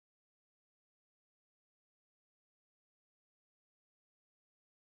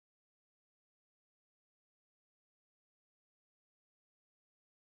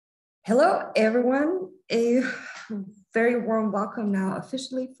Hello, everyone. A very warm welcome now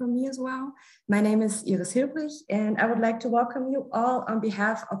officially from me as well. My name is Iris Hilbrich, and I would like to welcome you all on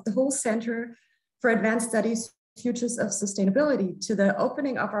behalf of the whole Center for Advanced Studies, Futures of Sustainability to the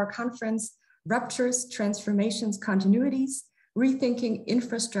opening of our conference, Ruptures, Transformations, Continuities, Rethinking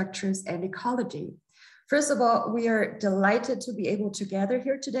Infrastructures and Ecology. First of all, we are delighted to be able to gather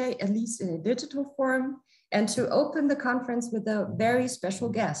here today, at least in a digital form, and to open the conference with a very special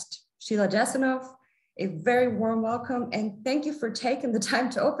guest, Sheila Jasanoff. A very warm welcome, and thank you for taking the time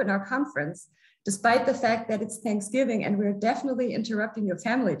to open our conference, despite the fact that it's Thanksgiving and we're definitely interrupting your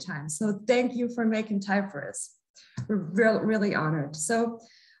family time. So thank you for making time for us. We're really honored. So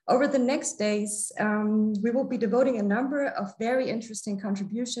over the next days, we will be devoting a number of very interesting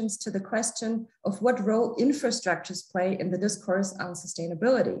contributions to the question of what role infrastructures play in the discourse on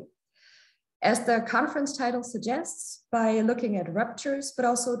sustainability. As the conference title suggests, by looking at ruptures, but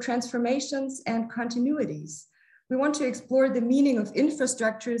also transformations and continuities, we want to explore the meaning of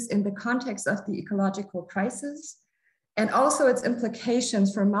infrastructures in the context of the ecological crisis, and also its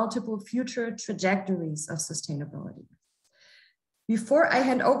implications for multiple future trajectories of sustainability. Before I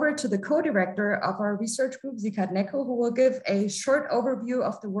hand over to the co-director of our research group, Sieghart Neckel, who will give a short overview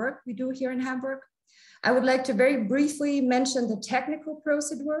of the work we do here in Hamburg, I would like to very briefly mention the technical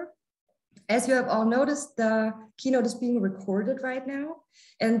procedure. As you have all noticed, the keynote is being recorded right now,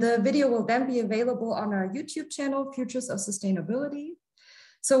 and the video will then be available on our YouTube channel, Futures of Sustainability.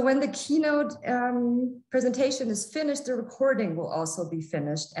 So when the keynote presentation is finished, the recording will also be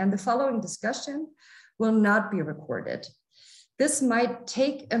finished, and the following discussion will not be recorded. This might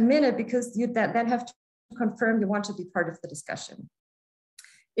take a minute because you then have to confirm you want to be part of the discussion.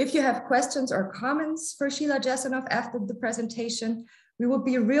 If you have questions or comments for Sheila Jasanoff after the presentation, we will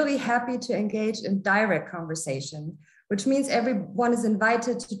be really happy to engage in direct conversation, which means everyone is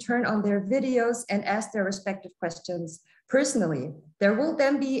invited to turn on their videos and ask their respective questions personally. There will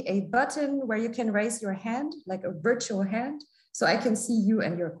then be a button where you can raise your hand, like a virtual hand, so I can see you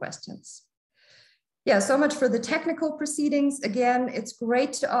and your questions. Yeah, so much for the technical proceedings. Again, it's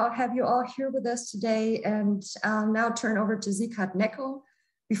great to have you all here with us today, and I'll now turn over to Sieghart Neckel,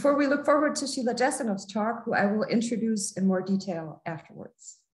 before we look forward to Sheila Jasanoff's talk, who I will introduce in more detail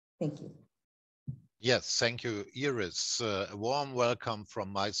afterwards. Thank you. Yes, thank you, Iris. A warm welcome from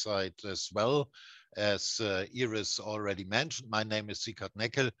my side as well. As Iris already mentioned, my name is Sieghart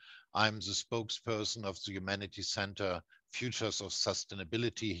Neckel. I'm the spokesperson of the Humanities Center Futures of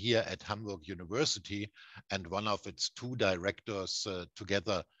Sustainability here at Hamburg University, and one of its two directors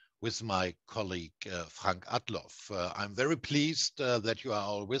together with my colleague, Frank Adloff. I'm very pleased that you are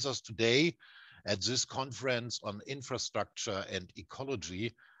all with us today at this conference on infrastructure and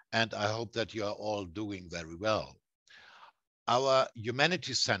ecology, and I hope that you are all doing very well. Our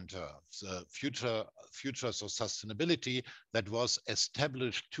Humanities Center, the Futures of Sustainability, that was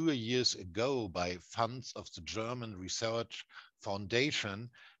established 2 years ago by funds of the German Research Foundation,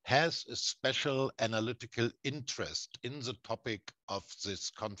 has a special analytical interest in the topic of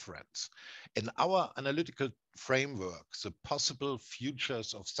this conference. In our analytical framework, the possible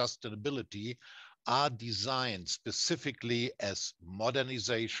futures of sustainability are designed specifically as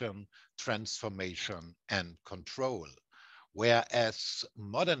modernization, transformation, and control, whereas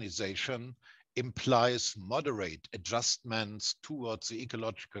modernization implies moderate adjustments towards the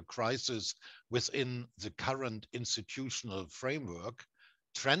ecological crisis within the current institutional framework.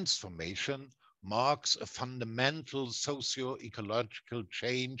 Transformation marks a fundamental socio-ecological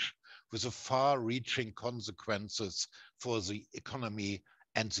change with far-reaching consequences for the economy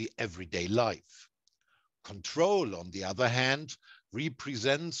and the everyday life. Control, on the other hand,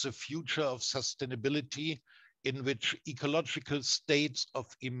 represents a future of sustainability in which ecological states of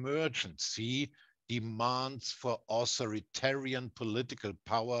emergency demands for authoritarian political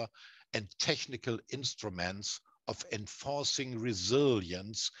power and technical instruments of enforcing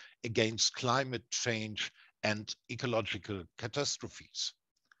resilience against climate change and ecological catastrophes.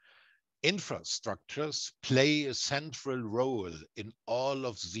 Infrastructures play a central role in all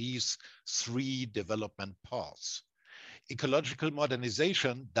of these three development paths. Ecological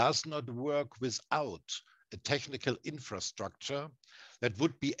modernization does not work without a technical infrastructure that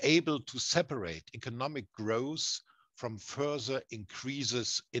would be able to separate economic growth from further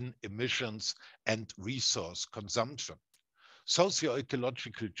increases in emissions and resource consumption.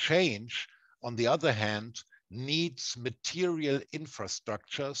 Socio-ecological change, on the other hand, needs material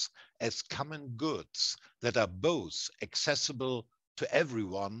infrastructures as common goods that are both accessible to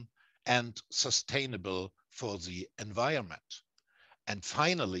everyone and sustainable for the environment. And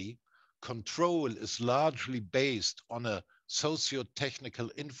finally, control is largely based on a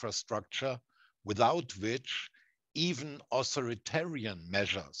socio-technical infrastructure without which even authoritarian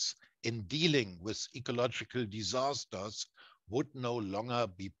measures in dealing with ecological disasters would no longer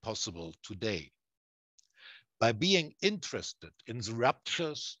be possible today. By being interested in the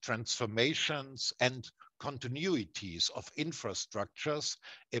ruptures, transformations, and continuities of infrastructures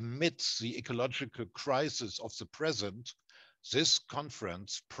amidst the ecological crisis of the present, this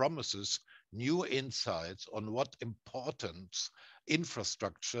conference promises new insights on what importance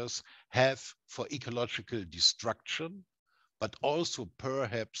infrastructures have for ecological destruction, but also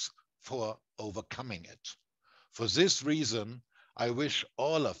perhaps for overcoming it. For this reason, I wish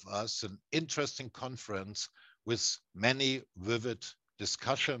all of us an interesting conference with many vivid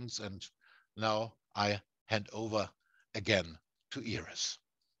discussions. And now I hand over again to Iris.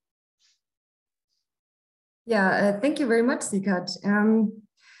 Yeah, thank you very much, Sikat.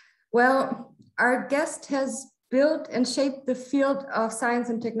 Well, our guest has built and shaped the field of science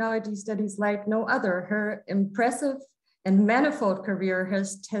and technology studies like no other. Her impressive and manifold career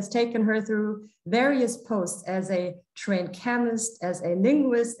has taken her through various posts as a trained chemist, as a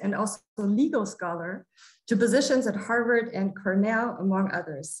linguist, and also legal scholar, to positions at Harvard and Cornell, among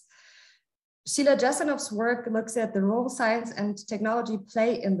others. Sheila Jasanoff's work looks at the role science and technology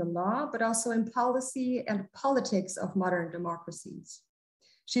play in the law, but also in policy and politics of modern democracies.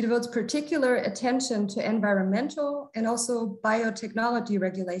 She devotes particular attention to environmental and also biotechnology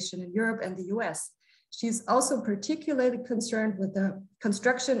regulation in Europe and the US. She's also particularly concerned with the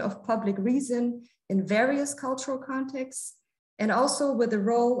construction of public reason in various cultural contexts, and also with the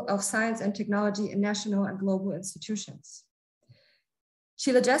role of science and technology in national and global institutions.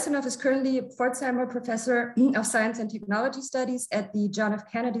 Sheila Jasanoff is currently a Pforzheimer Professor of Science and Technology Studies at the John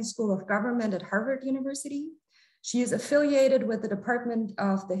F. Kennedy School of Government at Harvard University. She is affiliated with the Department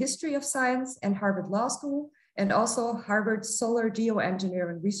of the History of Science and Harvard Law School, and also Harvard's Solar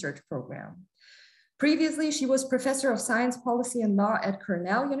Geoengineering Research Program. Previously, she was Professor of Science, Policy, and Law at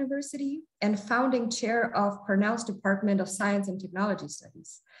Cornell University and founding chair of Cornell's Department of Science and Technology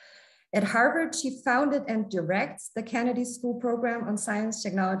Studies. At Harvard, she founded and directs the Kennedy School Program on Science,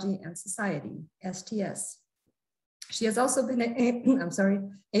 Technology, and Society, STS. She has also been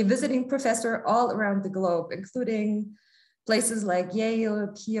a visiting professor all around the globe, including places like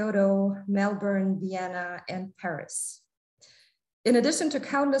Yale, Kyoto, Melbourne, Vienna, and Paris. In addition to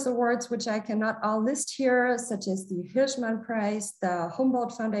countless awards, which I cannot all list here, such as the Hirschman Prize, the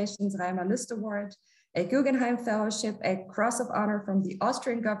Humboldt Foundation's Reimer List Award, a Guggenheim Fellowship, a Cross of Honor from the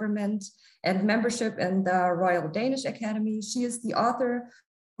Austrian government, and membership in the Royal Danish Academy, she is the author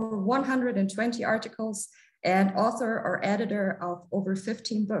of 120 articles and author or editor of over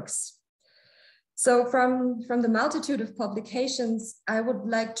 15 books. So from the multitude of publications, I would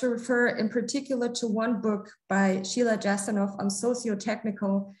like to refer in particular to one book by Sheila Jasanoff on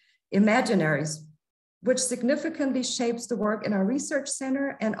socio-technical imaginaries, which significantly shapes the work in our research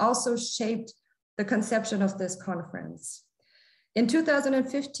center and also shaped the conception of this conference. In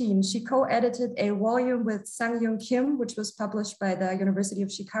 2015, she co-edited a volume with Sang-Yoon Kim, which was published by the University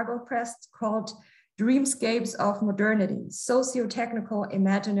of Chicago Press, called Dreamscapes of Modernity, Socio-Technical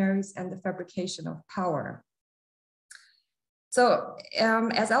Imaginaries and the Fabrication of Power. So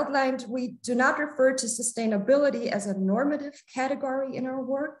as outlined, we do not refer to sustainability as a normative category in our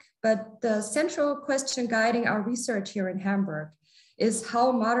work, but the central question guiding our research here in Hamburg is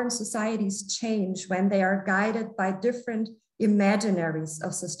how modern societies change when they are guided by different imaginaries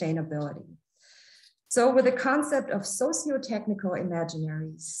of sustainability. So with the concept of socio-technical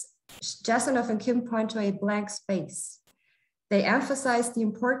imaginaries, Jasanoff and Kim point to a blank space. They emphasize the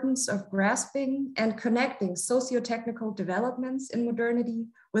importance of grasping and connecting socio-technical developments in modernity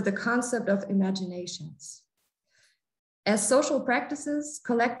with the concept of imaginations. As social practices,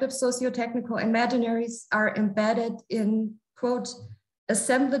 collective socio-technical imaginaries are embedded in, quote,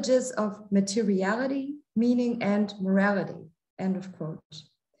 assemblages of materiality, meaning, and morality, end of quote.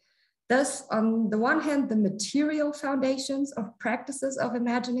 Thus, on the one hand, the material foundations of practices of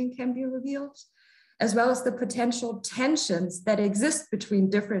imagining can be revealed, as well as the potential tensions that exist between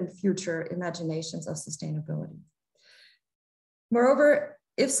different future imaginations of sustainability. Moreover,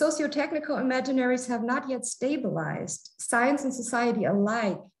 if socio-technical imaginaries have not yet stabilized, science and society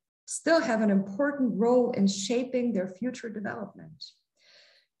alike still have an important role in shaping their future development.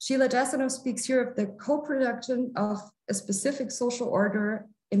 Sheila Jasanoff speaks here of the co-production of a specific social order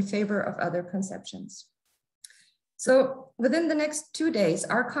in favor of other conceptions. So within the next 2 days,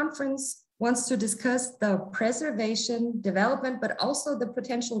 our conference wants to discuss the preservation, development, but also the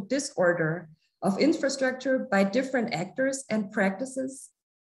potential disorder of infrastructure by different actors and practices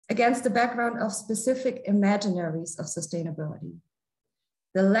against the background of specific imaginaries of sustainability.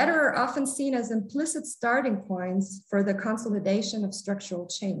 The latter are often seen as implicit starting points for the consolidation of structural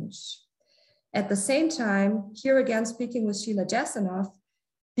change. At the same time, here again speaking with Sheila Jasanoff,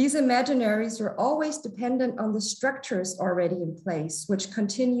 these imaginaries are always dependent on the structures already in place, which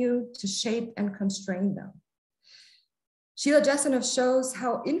continue to shape and constrain them. Sheila Jasanoff shows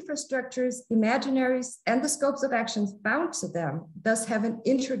how infrastructures, imaginaries, and the scopes of actions bound to them thus have an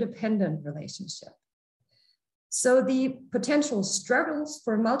interdependent relationship. So the potential struggles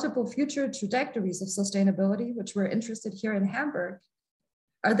for multiple future trajectories of sustainability, which we're interested here in Hamburg,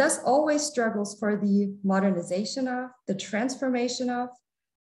 are thus always struggles for the modernization of, the transformation of,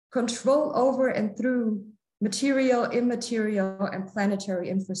 control over and through material, immaterial, and planetary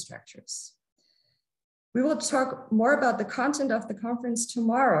infrastructures. We will talk more about the content of the conference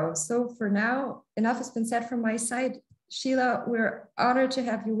tomorrow. So for now, enough has been said from my side. Sheila, we're honored to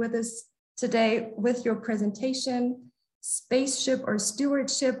have you with us today with your presentation, Spaceship or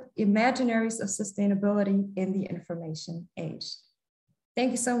Stewardship, Imaginaries of Sustainability in the Information Age.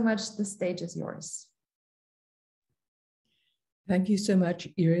 Thank you so much. The stage is yours. Thank you so much,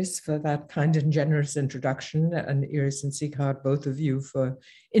 Iris, for that kind and generous introduction, and Iris and Sieghart, both of you, for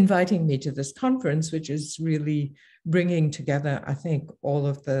inviting me to this conference, which is really bringing together, I think, all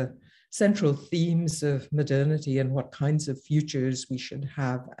of the central themes of modernity and what kinds of futures we should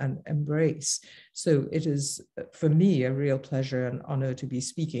have and embrace. So it is, for me, a real pleasure and honor to be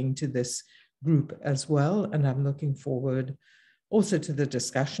speaking to this group as well, and I'm looking forward also to the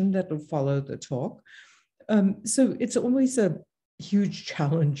discussion that will follow the talk. So it's always a huge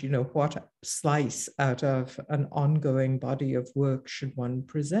challenge, you know, what slice out of an ongoing body of work should one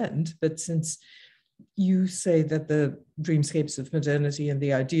present? But since you say that the dreamscapes of modernity and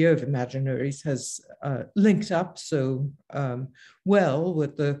the idea of imaginaries has linked up so well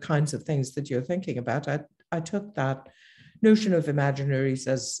with the kinds of things that you're thinking about, I took that notion of imaginaries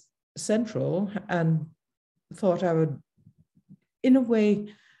as central and thought I would, in a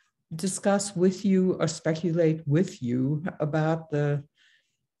way, discuss with you or speculate with you about the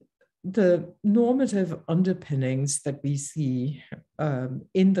normative underpinnings that we see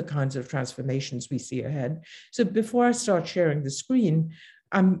in the kinds of transformations we see ahead. So before I start sharing the screen,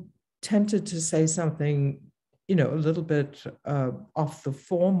 I'm tempted to say something, you know, a little bit off the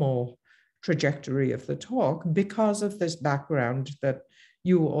formal trajectory of the talk because of this background that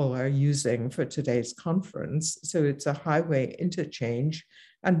you all are using for today's conference. So it's a highway interchange.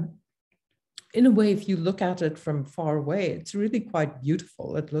 And in a way, if you look at it from far away, it's really quite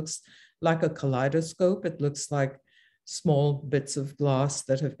beautiful. It looks like a kaleidoscope. It looks like small bits of glass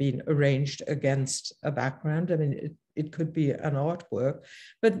that have been arranged against a background. I mean, it could be an artwork,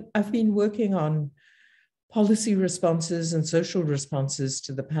 but I've been working on policy responses and social responses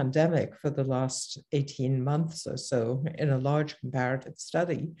to the pandemic for the last 18 months or so in a large comparative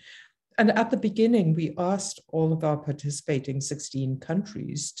study. And at the beginning, we asked all of our participating 16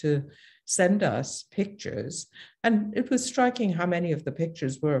 countries to send us pictures. And it was striking how many of the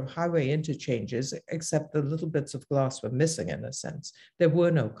pictures were of highway interchanges, except the little bits of glass were missing in a sense. There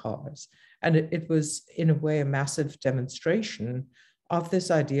were no cars. And it was, in a way, a massive demonstration of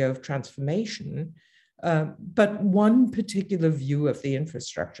this idea of transformation. But one particular view of the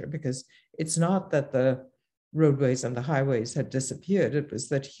infrastructure, because it's not that the roadways and the highways had disappeared, it was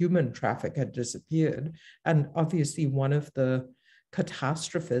that human traffic had disappeared. And obviously one of the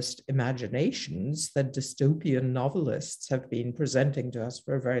catastrophist imaginations that dystopian novelists have been presenting to us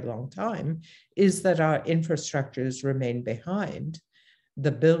for a very long time is that our infrastructures remain behind.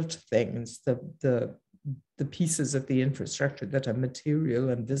 The built things, the pieces of the infrastructure that are material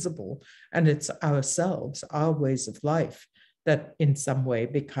and visible, and it's ourselves, our ways of life that in some way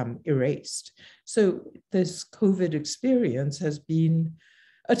become erased. So this COVID experience has been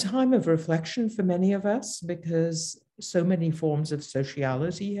a time of reflection for many of us because so many forms of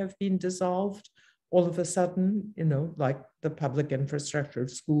sociality have been dissolved all of a sudden, you know, like the public infrastructure of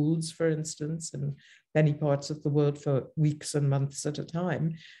schools, for instance, in many parts of the world for weeks and months at a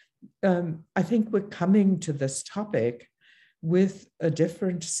time. I think we're coming to this topic with a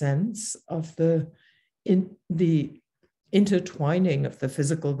different sense of the intertwining of the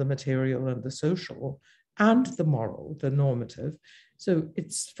physical, the material, and the social, and the moral, the normative. So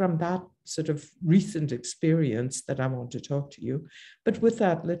it's from that sort of recent experience that I want to talk to you. But with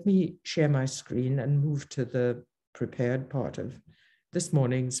that, let me share my screen and move to the prepared part of this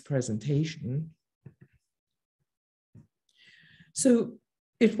morning's presentation. So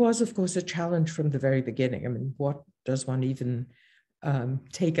it was, of course, a challenge from the very beginning. I mean, what does one even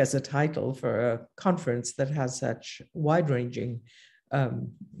take as a title for a conference that has such wide-ranging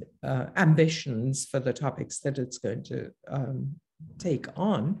ambitions for the topics that it's going to take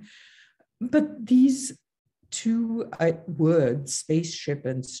on. But these two words, spaceship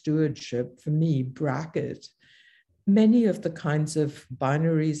and stewardship, for me, bracket many of the kinds of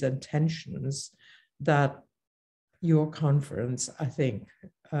binaries and tensions that your conference, I think,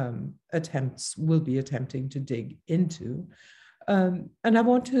 will be attempting to dig into. And I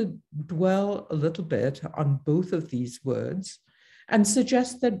want to dwell a little bit on both of these words and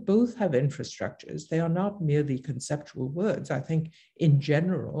suggest that both have infrastructures. They are not merely conceptual words. I think in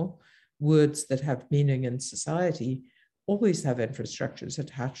general, words that have meaning in society always have infrastructures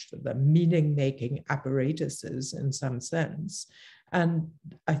attached to them, meaning-making apparatuses in some sense. And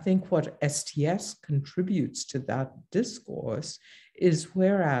I think what STS contributes to that discourse is,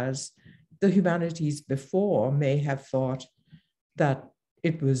 whereas the humanities before may have thought that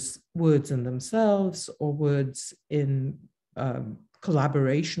it was words in themselves or words in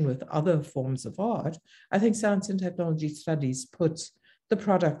collaboration with other forms of art, I think science and technology studies puts the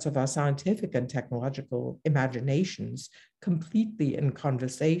products of our scientific and technological imaginations completely in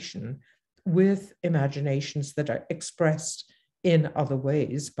conversation with imaginations that are expressed in other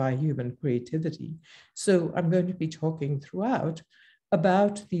ways by human creativity. So I'm going to be talking throughout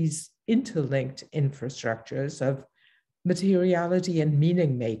about these interlinked infrastructures of materiality and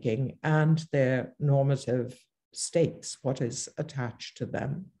meaning making and their normative stakes, what is attached to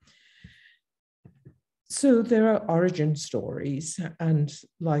them. So there are origin stories, and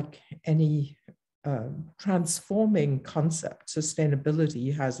like any transforming concept,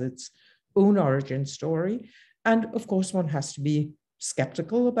 sustainability has its own origin story. And of course, one has to be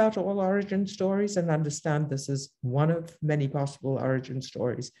skeptical about all origin stories and understand this is one of many possible origin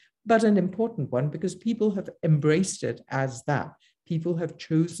stories, but an important one because people have embraced it as that. People have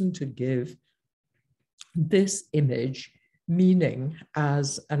chosen to give this image meaning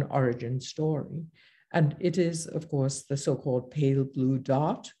as an origin story. And it is, of course, the so-called pale blue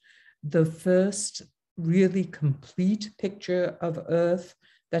dot, the first really complete picture of Earth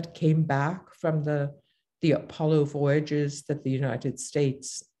that came back from the Apollo voyages that the United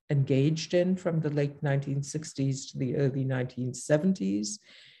States engaged in from the late 1960s to the early 1970s.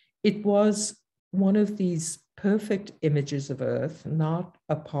 It was one of these perfect images of Earth, not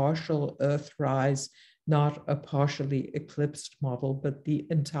a partial Earthrise, not a partially eclipsed model, but the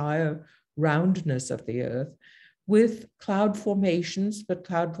entire roundness of the Earth, with cloud formations, but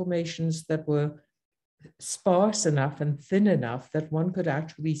cloud formations that were sparse enough and thin enough that one could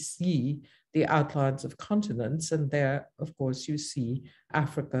actually see the outlines of continents. And there, of course, you see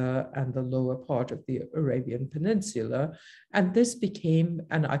Africa and the lower part of the Arabian Peninsula. And this became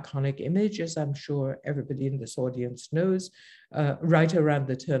an iconic image, as I'm sure everybody in this audience knows. Right around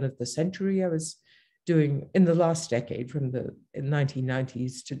the turn of the century, I was doing, in the last decade, from the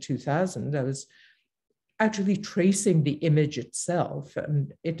 1990s to 2000, I was actually tracing the image itself.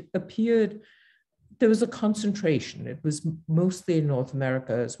 And it appeared, there was a concentration. It was mostly in North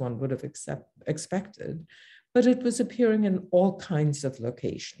America, as one would have expected, but it was appearing in all kinds of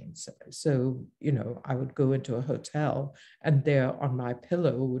locations. So, you know, I would go into a hotel and there on my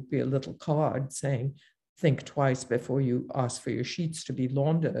pillow would be a little card saying, think twice before you ask for your sheets to be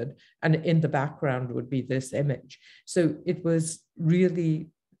laundered. And in the background would be this image. So it was really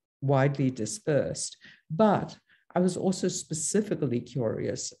widely dispersed. But I was also specifically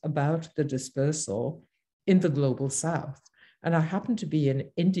curious about the dispersal in the global South. And I happened to be in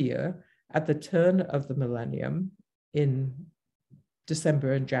India at the turn of the millennium in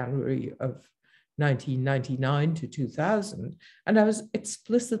December and January of 1999 to 2000. And I was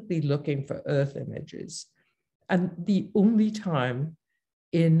explicitly looking for Earth images. And the only time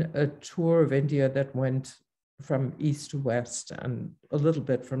in a tour of India that went from east to west and a little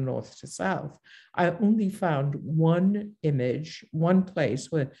bit from north to south, I only found one image, one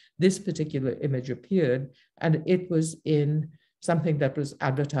place where this particular image appeared, and it was in something that was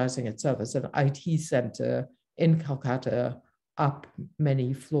advertising itself as an IT center in Calcutta, up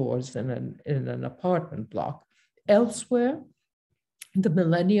many floors in an apartment block. Elsewhere, the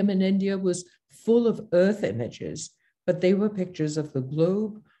millennium in India was full of Earth images, but they were pictures of the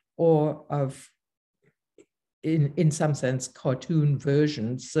globe or of, in some sense, cartoon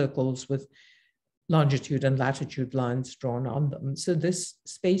versions, circles with longitude and latitude lines drawn on them. So this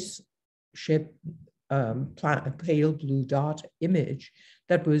spaceship pale blue dot image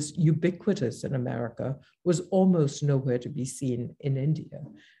that was ubiquitous in America was almost nowhere to be seen in India.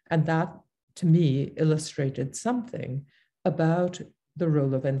 And that, to me, illustrated something about the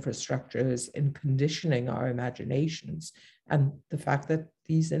role of infrastructures in conditioning our imaginations and the fact that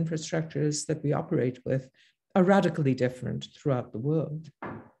these infrastructures that we operate with are radically different throughout the world.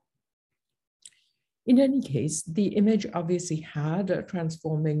 In any case, the image obviously had a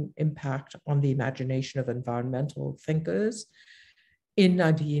transforming impact on the imagination of environmental thinkers. In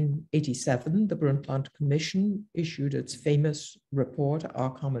 1987, the Brundtland Commission issued its famous report,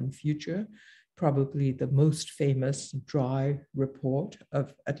 Our Common Future, probably the most famous dry report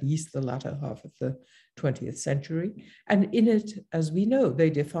of at least the latter half of the 20th century. And in it, as we know, they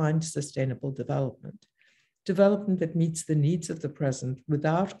defined sustainable development, development that meets the needs of the present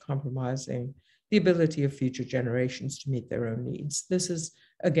without compromising the ability of future generations to meet their own needs. This has,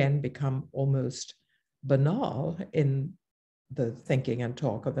 again, become almost banal in the thinking and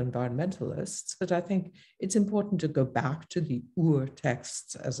talk of environmentalists, but I think it's important to go back to the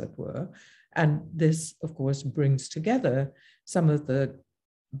ur-texts, as it were. And this, of course, brings together some of the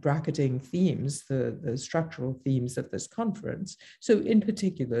bracketing themes, the structural themes of this conference. So in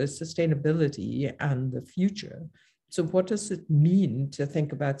particular, sustainability and the future. So what does it mean to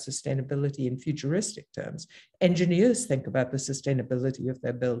think about sustainability in futuristic terms? Engineers think about the sustainability of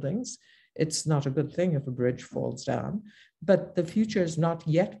their buildings. It's not a good thing if a bridge falls down, but the future is not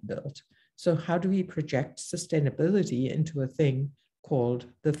yet built. So how do we project sustainability into a thing called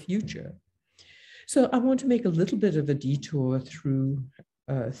the future? So I want to make a little bit of a detour through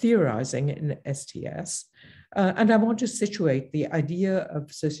theorizing in STS, and I want to situate the idea of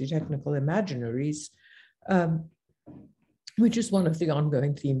sociotechnical imaginaries, which is one of the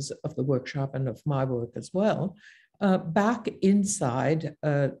ongoing themes of the workshop and of my work as well, back inside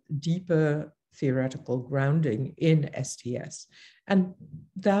a deeper theoretical grounding in STS. And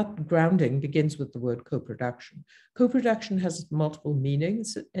that grounding begins with the word co-production. Co-production has multiple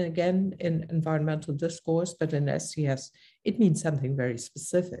meanings, again, in environmental discourse, but in STS, it means something very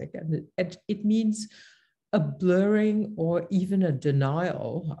specific. And it means a blurring or even a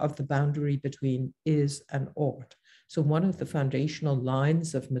denial of the boundary between is and ought. So one of the foundational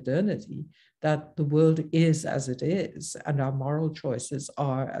lines of modernity, that the world is as it is, and our moral choices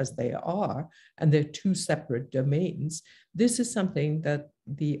are as they are, and they're two separate domains. This is something that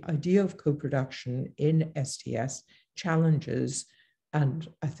the idea of co-production in STS challenges, and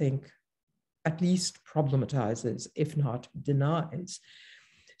I think at least problematizes, if not denies.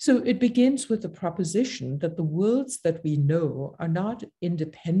 So it begins with the proposition that the worlds that we know are not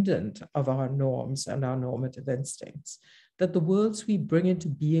independent of our norms and our normative instincts, that the worlds we bring into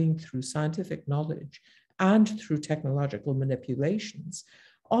being through scientific knowledge and through technological manipulations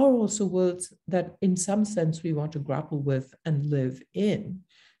are also worlds that in some sense we want to grapple with and live in.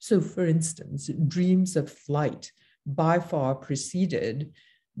 So for instance, dreams of flight by far preceded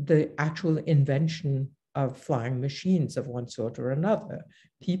the actual invention of flying machines of one sort or another.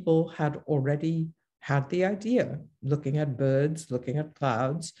 People had already had the idea, looking at birds, looking at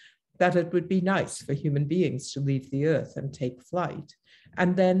clouds, that it would be nice for human beings to leave the earth and take flight.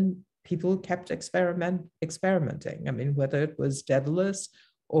 And then people kept experimenting. I mean, whether it was Daedalus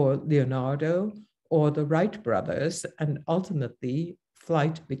or Leonardo or the Wright brothers, and ultimately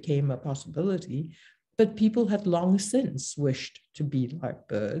flight became a possibility. But people had long since wished to be like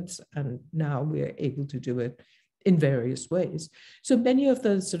birds, and now we're able to do it in various ways. So many of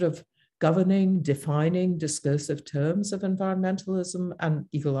the sort of governing, defining, discursive terms of environmentalism and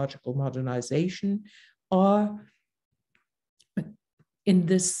ecological modernization are, in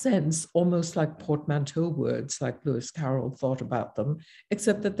this sense, almost like portmanteau words, like Lewis Carroll thought about them,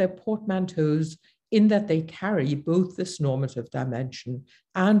 except that they're portmanteaus in that they carry both this normative dimension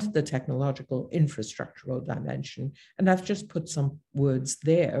and the technological infrastructural dimension. And I've just put some words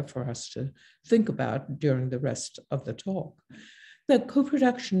there for us to think about during the rest of the talk. The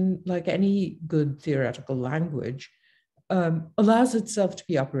co-production, like any good theoretical language, allows itself to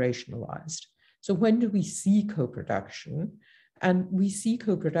be operationalized. So when do we see co-production? And we see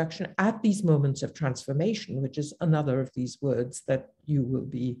co-production at these moments of transformation, which is another of these words that you will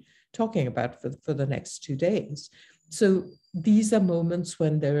be talking about for the next 2 days. So these are moments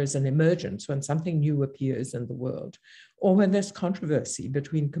when there is an emergence, when something new appears in the world, or when there's controversy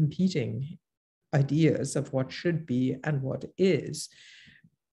between competing ideas of what should be and what is.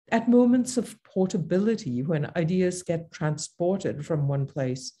 At moments of portability, when ideas get transported from one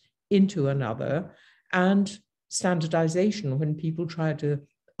place into another, and standardization, when people try to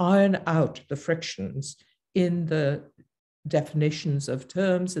iron out the frictions in the definitions of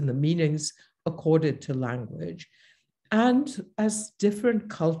terms and the meanings accorded to language. And as different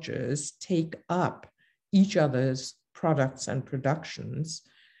cultures take up each other's products and productions,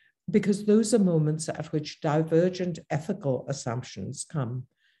 because those are moments at which divergent ethical assumptions come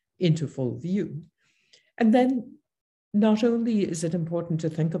into full view. And then not only is it important to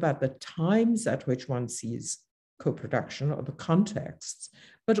think about the times at which one sees co-production or the contexts,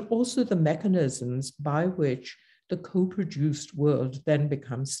 but also the mechanisms by which the co-produced world then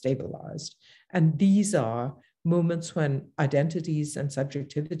becomes stabilized. And these are moments when identities and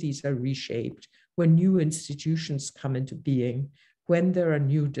subjectivities are reshaped, when new institutions come into being, when there are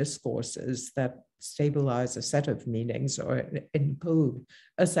new discourses that stabilize a set of meanings or encode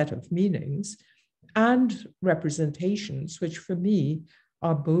a set of meanings, and representations, which for me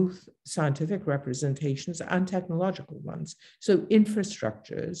are both scientific representations and technological ones. So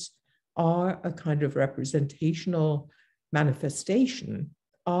infrastructures are a kind of representational manifestation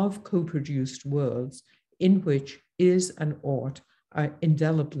of co-produced worlds in which is and ought are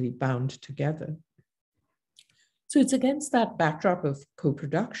indelibly bound together. So it's against that backdrop of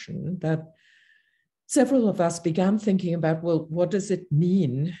co-production that several of us began thinking about, well, what does it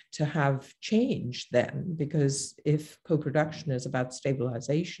mean to have change then? Because if co-production is about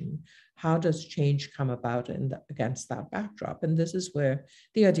stabilization, how does change come about against that backdrop? And this is where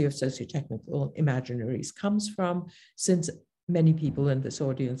the idea of socio-technical imaginaries comes from, since many people in this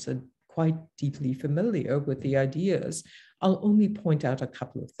audience are quite deeply familiar with the ideas. I'll only point out a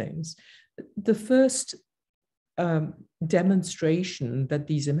couple of things. The first demonstration that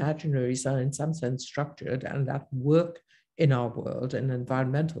these imaginaries are in some sense structured and that work in our world in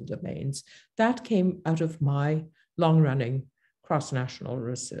environmental domains, that came out of my long-running cross-national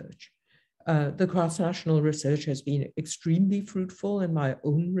research. The cross-national research has been extremely fruitful in my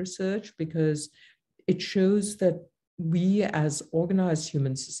own research because it shows that we as organized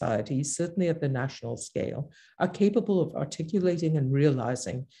human societies, certainly at the national scale, are capable of articulating and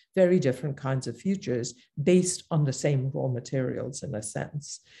realizing very different kinds of futures based on the same raw materials in a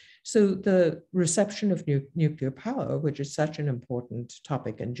sense. So the reception of nuclear power, which is such an important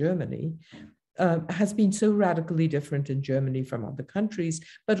topic in Germany, has been so radically different in Germany from other countries,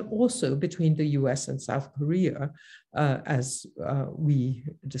 but also between the US and South Korea, as we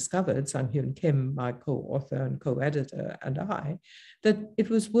discovered, Sang-Hyun Kim, my co-author and co-editor, and I, that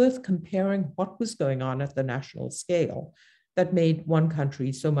it was worth comparing what was going on at the national scale that made one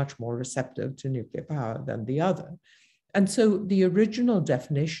country so much more receptive to nuclear power than the other. And so the original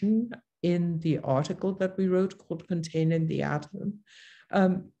definition in the article that we wrote called Containing the Atom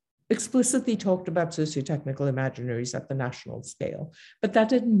explicitly talked about socio-technical imaginaries at the national scale, but that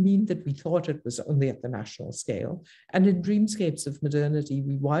didn't mean that we thought it was only at the national scale. And in Dreamscapes of Modernity,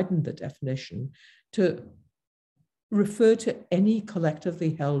 we widened the definition to refer to any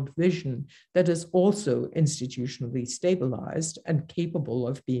collectively held vision that is also institutionally stabilized and capable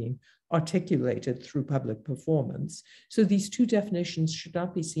of being articulated through public performance. So these two definitions should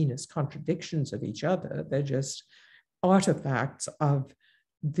not be seen as contradictions of each other. They're just artifacts of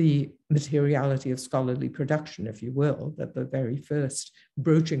the materiality of scholarly production, if you will, that the very first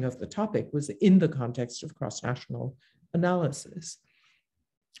broaching of the topic was in the context of cross-national analysis.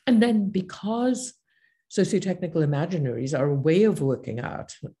 And then because socio-technical imaginaries are a way of working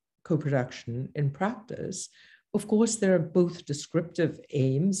out co-production in practice, of course, there are both descriptive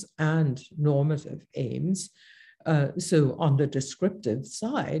aims and normative aims. So on the descriptive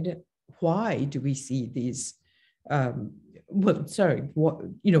side, why do we see these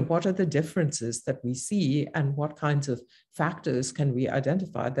what are the differences that we see and what kinds of factors can we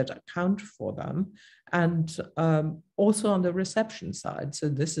identify that account for them? And also on the reception side. So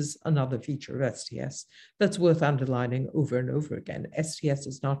this is another feature of STS that's worth underlining over and over again. STS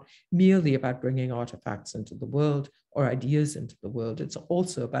is not merely about bringing artifacts into the world or ideas into the world. It's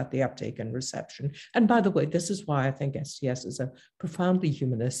also about the uptake and reception. And by the way, this is why I think STS is a profoundly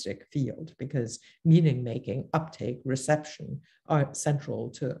humanistic field, because meaning making, uptake, reception are central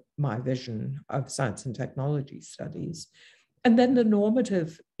to my vision of science and technology studies. And then the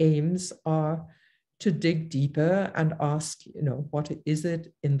normative aims are to dig deeper and ask, what is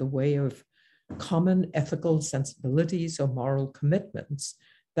it in the way of common ethical sensibilities or moral commitments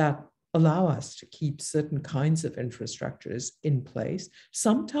that allow us to keep certain kinds of infrastructures in place,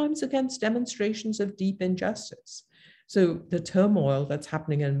 sometimes against demonstrations of deep injustice. So the turmoil that's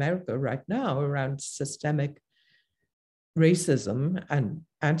happening in America right now around systemic racism and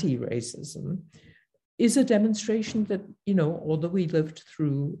anti-racism is a demonstration that, although we lived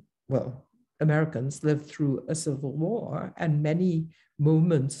through, Americans lived through a civil war and many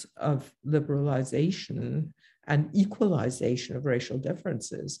moments of liberalization and equalization of racial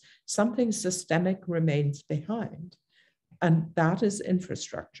differences, something systemic remains behind. And that is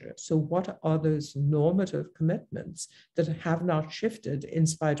infrastructure. So what are those normative commitments that have not shifted in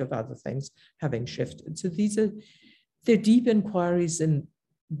spite of other things having shifted? So they're deep inquiries in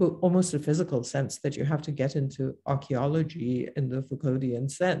but almost a physical sense that you have to get into archaeology in the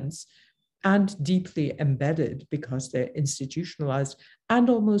Foucauldian sense, and deeply embedded because they're institutionalized and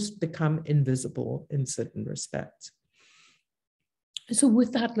almost become invisible in certain respects. So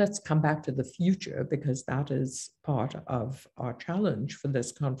with that, let's come back to the future, because that is part of our challenge for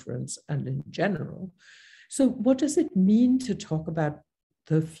this conference and in general. So what does it mean to talk about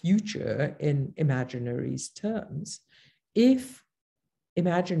the future in Imaginaries terms? If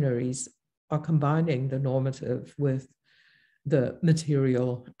Imaginaries are combining the normative with the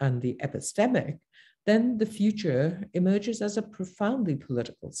material and the epistemic, then the future emerges as a profoundly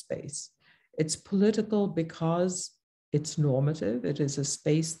political space. It's political because it's normative. It is a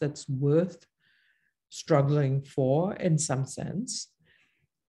space that's worth struggling for in some sense.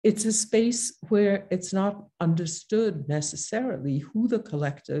 It's a space where it's not understood necessarily who the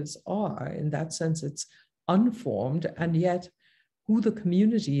collectives are. In that sense, it's unformed, and yet who the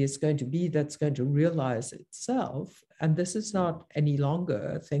community is going to be that's going to realize itself. And this is not any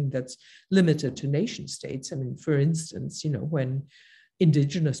longer a thing that's limited to nation states. I mean, for instance, when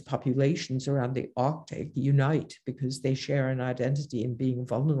indigenous populations around the Arctic unite because they share an identity in being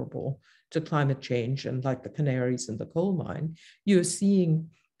vulnerable to climate change, and like the canaries in the coal mine, you're seeing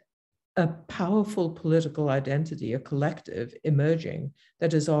a powerful political identity, a collective emerging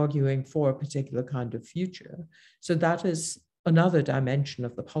that is arguing for a particular kind of future. So that is another dimension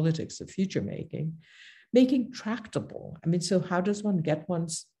of the politics of future making tractable. I mean, so how does one get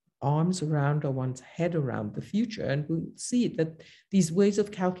one's arms around or one's head around the future? And we'll see that these ways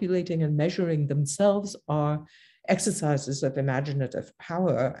of calculating and measuring themselves are exercises of imaginative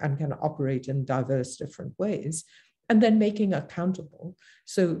power and can operate in diverse different ways, and then making accountable.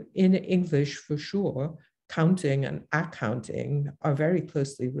 So in English, for sure, counting and accounting are very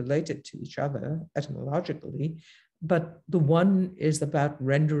closely related to each other etymologically, but the one is about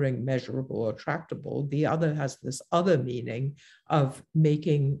rendering measurable or tractable. The other has this other meaning of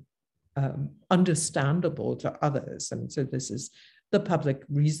making understandable to others. And so this is the public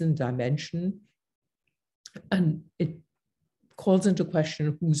reason dimension. And it calls into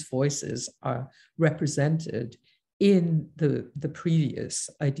question whose voices are represented in the previous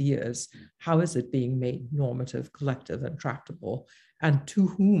ideas. How is it being made normative, collective, and tractable? And to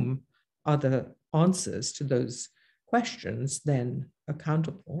whom are the answers to those questions then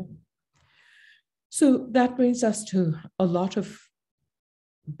accountable? So that brings us to a lot of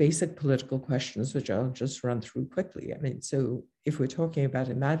basic political questions, which I'll just run through quickly. I mean, so if we're talking about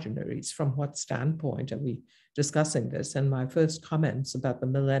imaginaries, from what standpoint are we discussing this? And my first comments about the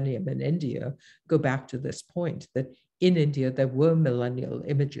millennium in India go back to this point, that in India, there were millennial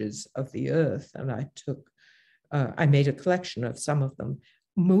images of the earth, and I made a collection of some of them.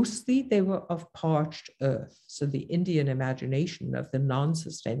 Mostly they were of parched earth. So the Indian imagination of the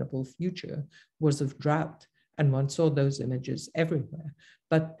non-sustainable future was of drought, and one saw those images everywhere.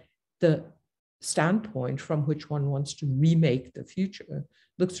 But the standpoint from which one wants to remake the future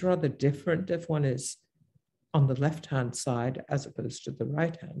looks rather different if one is on the left-hand side as opposed to the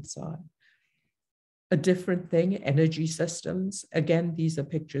right-hand side. A different thing, energy systems. Again, these are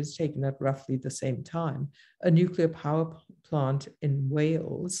pictures taken at roughly the same time. A nuclear power plant in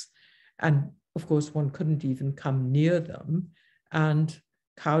Wales, and of course, one couldn't even come near them, and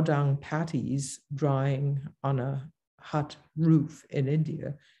cow dung patties drying on a hut roof in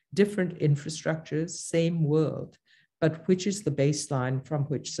India. Different infrastructures, same world, but which is the baseline from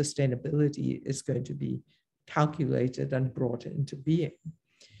which sustainability is going to be calculated and brought into being?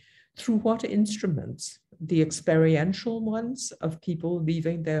 Through what instruments? The experiential ones of people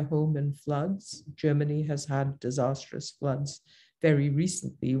leaving their home in floods. Germany has had disastrous floods very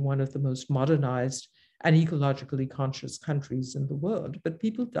recently, one of the most modernized and ecologically conscious countries in the world, but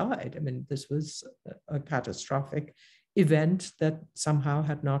people died. I mean, this was a catastrophic event that somehow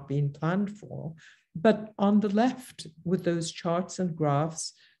had not been planned for. But on the left, with those charts and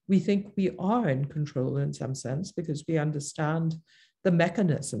graphs, we think we are in control in some sense, because we understand the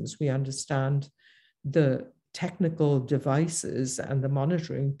mechanisms, we understand the technical devices and the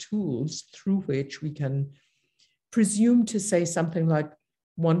monitoring tools through which we can presume to say something like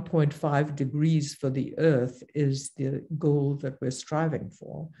 1.5 degrees for the Earth is the goal that we're striving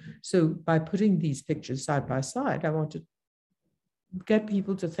for. So by putting these pictures side by side, I want to get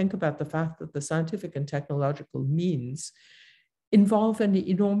people to think about the fact that the scientific and technological means involve an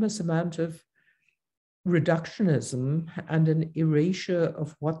enormous amount of reductionism and an erasure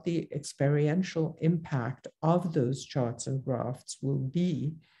of what the experiential impact of those charts and graphs will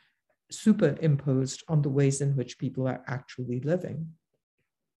be superimposed on the ways in which people are actually living.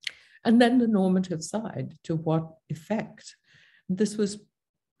 And then the normative side, to what effect? This was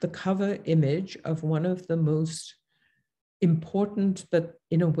the cover image of one of the most important, but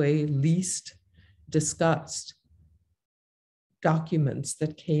in a way least discussed documents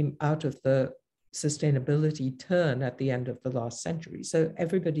that came out of the sustainability turn at the end of the last century. So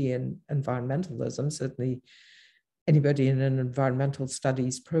everybody in environmentalism, certainly anybody in an environmental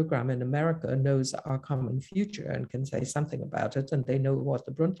studies program in America, knows Our Common Future and can say something about it, and they know what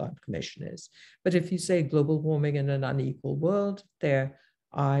the Brundtland Commission is. But if you say global warming in an unequal world, their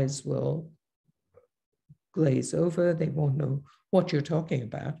eyes will glaze over, they won't know what you're talking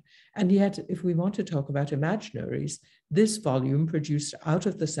about. And yet, if we want to talk about Imaginaries, this volume produced out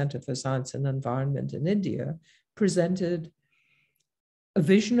of the Center for Science and Environment in India presented a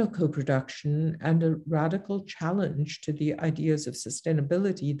vision of co-production and a radical challenge to the ideas of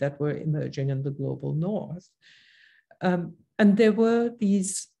sustainability that were emerging in the global north. And there were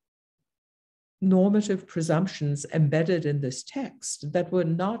these normative presumptions embedded in this text that were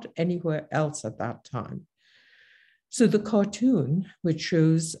not anywhere else at that time. So the cartoon, which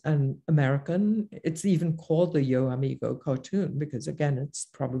shows an American, it's even called the Yo Amigo cartoon, because again, it's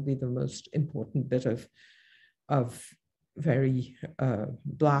probably the most important bit of very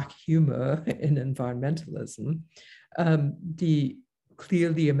Black humor in environmentalism. The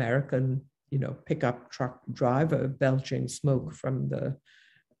clearly American, pickup truck driver belching smoke from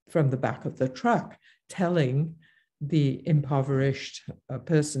the back of the truck, telling the impoverished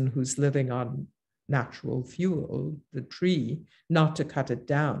person who's living on natural fuel, the tree, not to cut it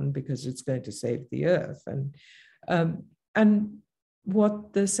down because it's going to save the earth. And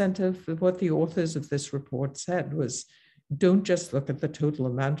what the authors of this report said was, don't just look at the total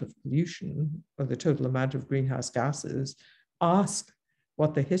amount of pollution or the total amount of greenhouse gases. Ask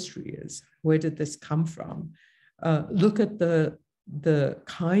what the history is. Where did this come from? Look at the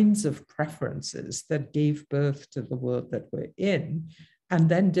kinds of preferences that gave birth to the world that we're in, and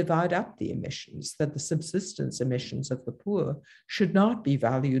then divide up the emissions, that the subsistence emissions of the poor should not be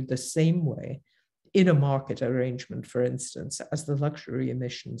valued the same way in a market arrangement, for instance, as the luxury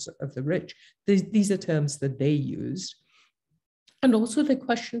emissions of the rich. These are terms that they used. And also they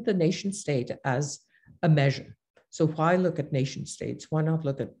questioned the nation state as a measure. So why look at nation states? Why not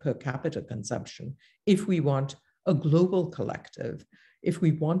look at per capita consumption? If we want a global collective, if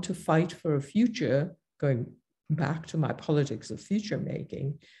we want to fight for a future, going back to my politics of future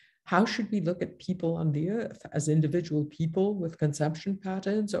making, how should we look at people on the earth as individual people with consumption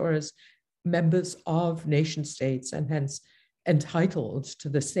patterns, or as members of nation states and hence entitled to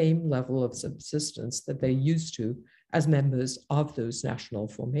the same level of subsistence that they're used to as members of those national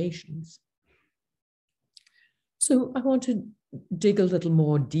formations? So I want to dig a little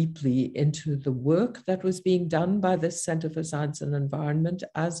more deeply into the work that was being done by this Center for Science and Environment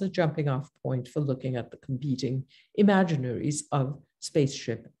as a jumping off point for looking at the competing imaginaries of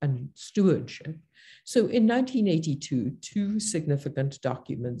Spaceship and Stewardship. So in 1982, two significant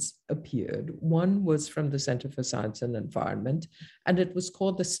documents appeared. One was from the Center for Science and Environment, and it was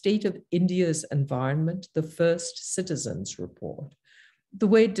called The State of India's Environment, the First Citizens Report. The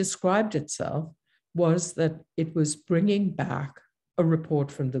way it described itself was that it was bringing back a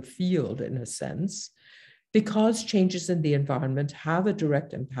report from the field, in a sense, because changes in the environment have a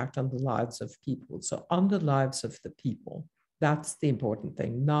direct impact on the lives of people. So on the lives of the people, that's the important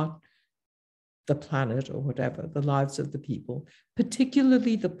thing, not the planet or whatever, the lives of the people,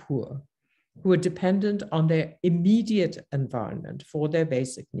 particularly the poor, who are dependent on their immediate environment for their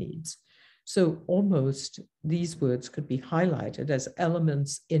basic needs. So almost these words could be highlighted as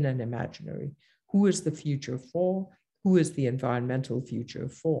elements in an imaginary. Who is the future for? Who is the environmental future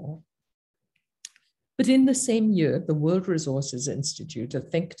for? But in the same year, the World Resources Institute, a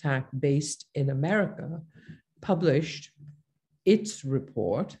think tank based in America, published its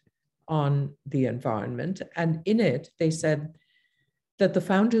report on the environment. And in it, they said that the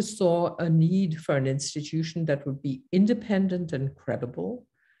founders saw a need for an institution that would be independent and credible,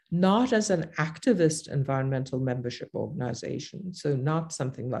 not as an activist environmental membership organization, so not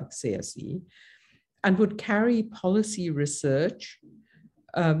something like CSE, and would carry policy research,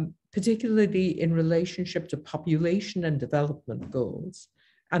 particularly in relationship to population and development goals.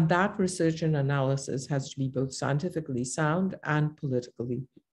 And that research and analysis has to be both scientifically sound and politically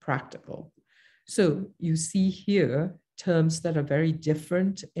practical. So you see here terms that are very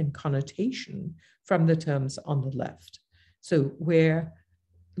different in connotation from the terms on the left. So where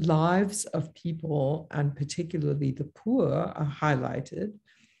lives of people, and particularly the poor, are highlighted,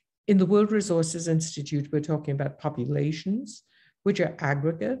 in the World Resources Institute, we're talking about populations, which are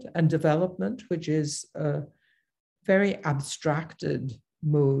aggregate, and development, which is a very abstracted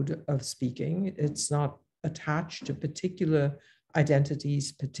mode of speaking. It's not attached to particular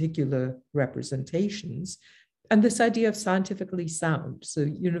identities, particular representations, and this idea of scientifically sound, so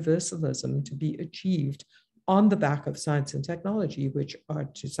universalism to be achieved on the back of science and technology, which are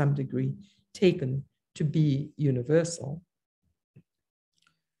to some degree taken to be universal.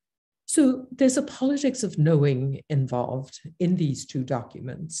 So there's a politics of knowing involved in these two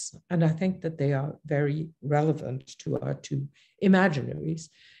documents, and I think that they are very relevant to our two imaginaries.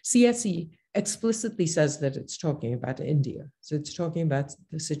 CSE explicitly says that it's talking about India. So it's talking about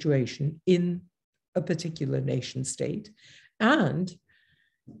the situation in a particular nation state. And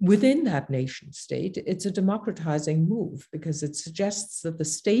within that nation state, it's a democratizing move because it suggests that the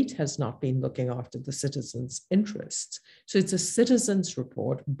state has not been looking after the citizens' interests. So it's a citizens'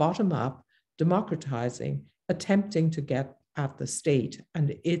 report, bottom up, democratizing, attempting to get at the state,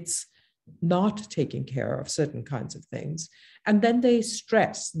 and it's not taking care of certain kinds of things. And then they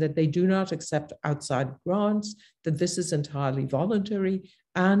stress that they do not accept outside grants, that this is entirely voluntary,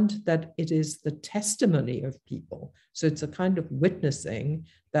 and that it is the testimony of people. So it's a kind of witnessing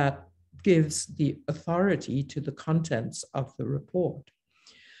that gives the authority to the contents of the report.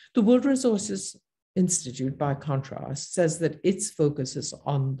 The World Resources Institute, by contrast, says that its focus is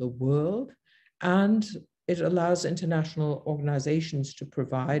on the world, and it allows international organizations to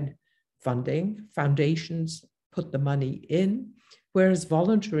provide funding, foundations put the money in, whereas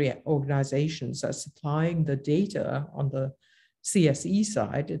voluntary organizations are supplying the data on the CSE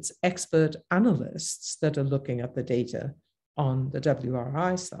side. It's expert analysts that are looking at the data on the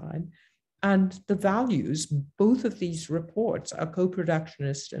WRI side. And the values, both of these reports are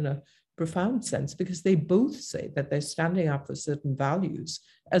co-productionist in a profound sense because they both say that they're standing up for certain values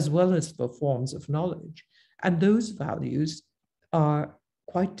as well as for forms of knowledge. And those values are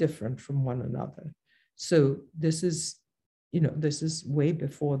quite different from one another. So this is, this is way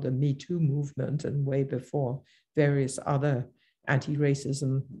before the Me Too movement and way before various other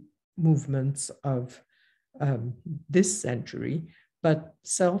anti-racism movements of this century, but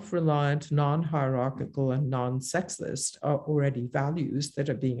self-reliant, non-hierarchical, and non-sexist are already values that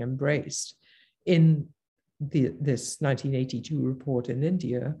are being embraced in this 1982 report in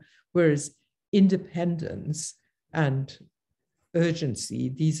India, whereas independence and urgency,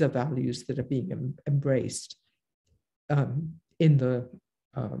 these are values that are being embraced in the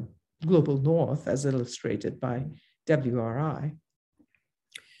global north, as illustrated by WRI.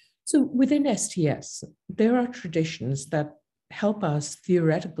 So within STS, there are traditions that help us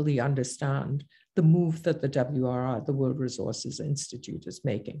theoretically understand the move that the WRI, the World Resources Institute, is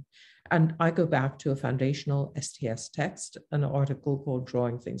making. And I go back to a foundational STS text, an article called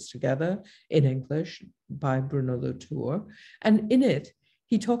Drawing Things Together in English by Bruno Latour. And in it,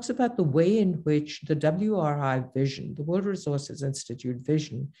 he talks about the way in which the WRI vision, the World Resources Institute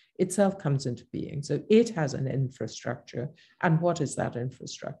vision, itself comes into being. So it has an infrastructure. And what is that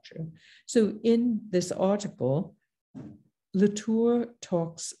infrastructure? So in this article, Latour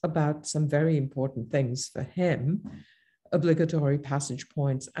talks about some very important things for him: obligatory passage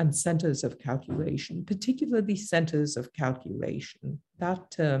points and centers of calculation, particularly centers of calculation.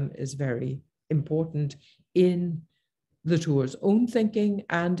 That term is very important in Latour's own thinking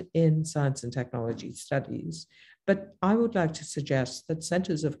and in science and technology studies. But I would like to suggest that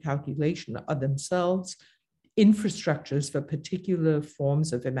centers of calculation are themselves infrastructures for particular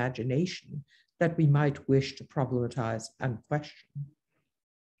forms of imagination that we might wish to problematize and question.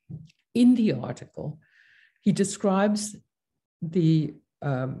 In the article, he describes the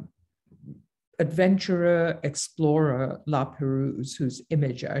adventurer, explorer, La Perouse, whose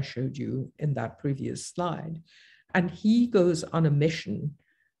image I showed you in that previous slide. And he goes on a mission,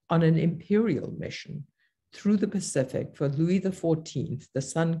 on an imperial mission through the Pacific for Louis XIV, the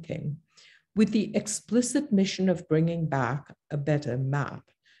Sun King, with the explicit mission of bringing back a better map.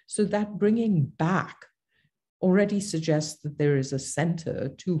 So that bringing back already suggests that there is a center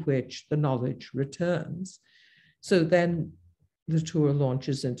to which the knowledge returns. So then Latour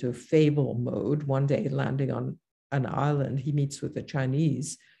launches into fable mode. One day, landing on an island, he meets with the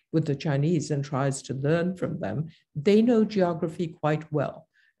Chinese and tries to learn from them. They know geography quite well.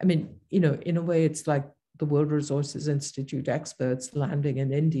 I mean, in a way, it's like the World Resources Institute experts landing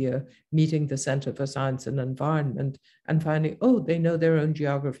in India, meeting the Center for Science and Environment, and finding, oh, they know their own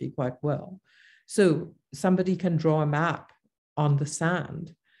geography quite well. So somebody can draw a map on the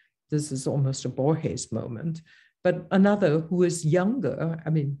sand. This is almost a Borges moment. But another who is younger, I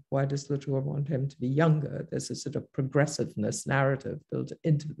mean, why does Latour want him to be younger? There's a sort of progressiveness narrative built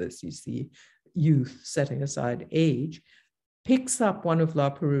into this. You see youth setting aside age, picks up one of La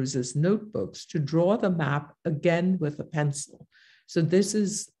Perouse's notebooks to draw the map again with a pencil. So this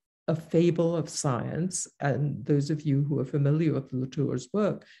is a fable of science, and those of you who are familiar with Latour's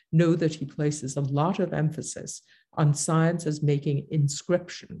work know that he places a lot of emphasis on science as making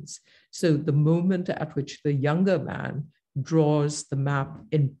inscriptions. So the moment at which the younger man draws the map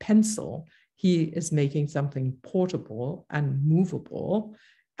in pencil, he is making something portable and movable.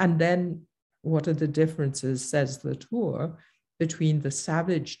 And then what are the differences, says Latour, between the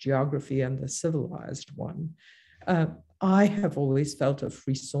savage geography and the civilized one? I have always felt a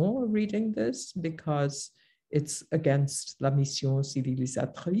frisson reading this because it's against la mission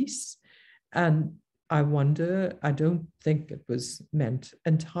civilisatrice. And I wonder, I don't think it was meant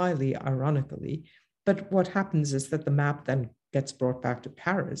entirely ironically, but what happens is that the map then gets brought back to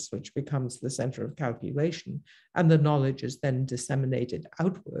Paris, which becomes the center of calculation, and the knowledge is then disseminated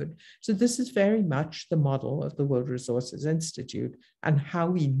outward. So this is very much the model of the World Resources Institute and how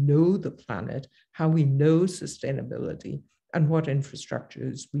we know the planet, how we know sustainability, and what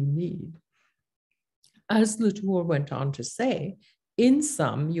infrastructures we need. As Latour went on to say, in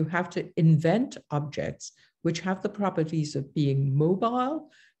sum, you have to invent objects which have the properties of being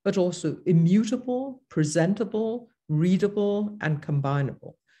mobile, but also immutable, presentable, readable, and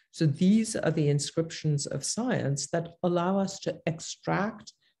combinable. So these are the inscriptions of science that allow us to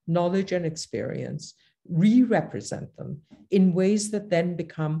extract knowledge and experience, re-represent them in ways that then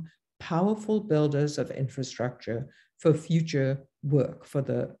become powerful builders of infrastructure for future work, for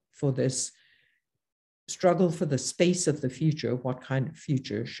this struggle for the space of the future. What kind of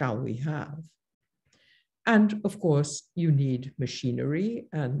future shall we have? And of course, you need machinery,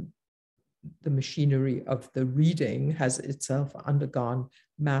 and the machinery of the reading has itself undergone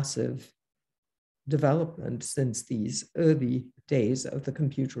massive development since these early days of the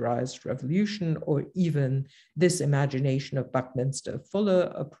computerized revolution, or even this imagination of Buckminster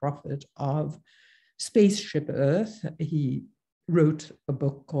Fuller, a prophet of Spaceship Earth. He wrote a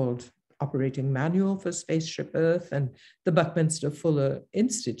book called Operating Manual for Spaceship Earth, and the Buckminster Fuller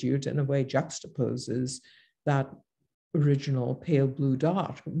Institute in a way juxtaposes that original pale blue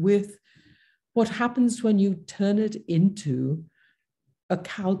dot with what happens when you turn it into a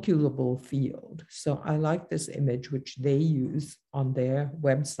calculable field. So I like this image, which they use on their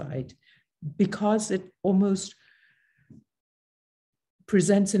website, because it almost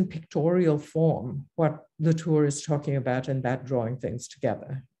presents in pictorial form what Latour is talking about in that drawing things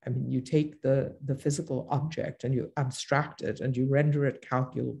together. I mean, you take the physical object and you abstract it and you render it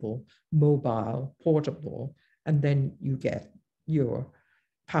calculable, mobile, portable, and then you get your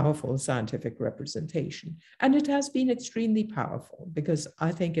powerful scientific representation. And it has been extremely powerful because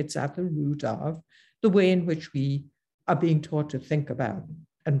I think it's at the root of the way in which we are being taught to think about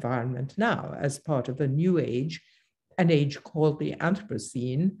environment now as part of a new age, an age called the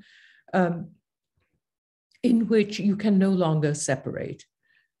Anthropocene, in which you can no longer separate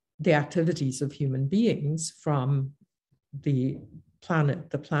the activities of human beings from the planet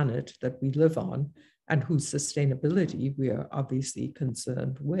that we live on, and whose sustainability we are obviously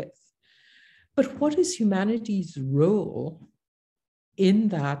concerned with. But what is humanity's role in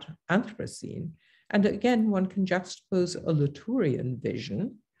that Anthropocene? And again, one can juxtapose a Latourian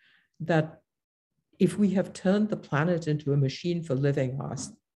vision that if we have turned the planet into a machine for living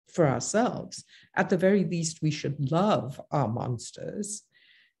for ourselves, at the very least, we should love our monsters,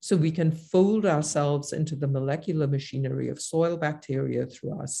 so we can fold ourselves into the molecular machinery of soil bacteria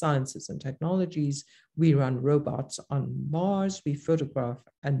through our sciences and technologies. We run robots on Mars, we photograph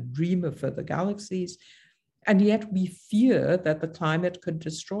and dream of further galaxies, and yet we fear that the climate could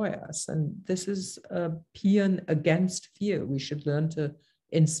destroy us. And this is a paean against fear. We should learn to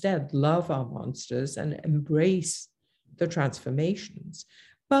instead love our monsters and embrace the transformations.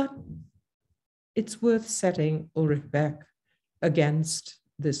 But it's worth setting Ulrich Beck against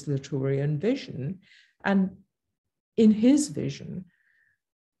this Latourian vision. And in his vision,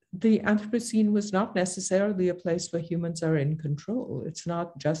 the Anthropocene was not necessarily a place where humans are in control. It's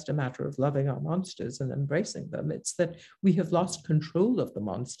not just a matter of loving our monsters and embracing them. It's that we have lost control of the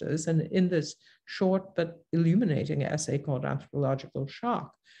monsters. And in this short but illuminating essay called Anthropological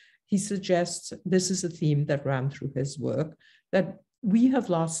Shock, he suggests, this is a theme that ran through his work, that we have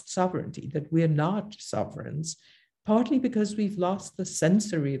lost sovereignty, that we're not sovereigns, partly because we've lost the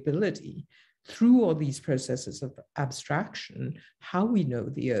sensory ability through all these processes of abstraction. How we know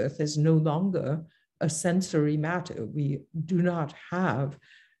the earth is no longer a sensory matter. We do not have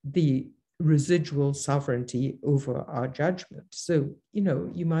the residual sovereignty over our judgment. So,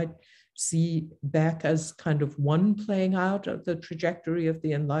 you might see Beck as kind of one playing out of the trajectory of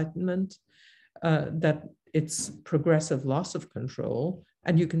the Enlightenment, that its progressive loss of control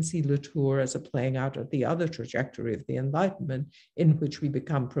And you can see Latour as a playing out of the other trajectory of the Enlightenment, in which we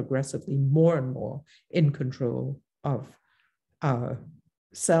become progressively more and more in control of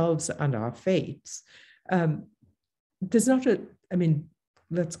ourselves and our fates. There's not a, I mean,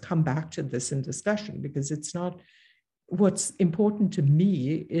 let's come back to this in discussion, because it's not, what's important to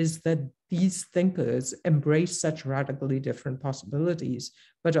me is that these thinkers embrace such radically different possibilities,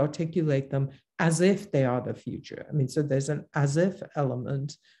 but articulate them as if they are the future. I mean, so there's an as if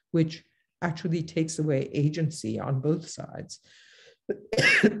element, which actually takes away agency on both sides.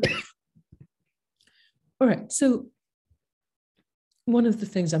 All right, so one of the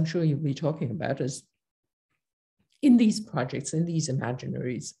things I'm sure you'll be talking about is in these projects, in these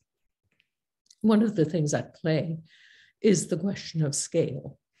imaginaries, one of the things at play is the question of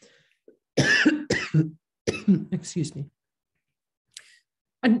scale. Excuse me.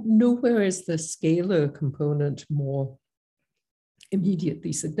 And nowhere is the scalar component more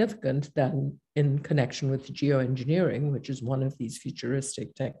immediately significant than in connection with geoengineering, which is one of these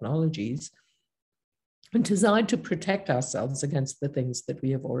futuristic technologies, and designed to protect ourselves against the things that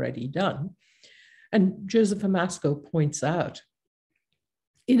we have already done. And Joseph Amasco points out,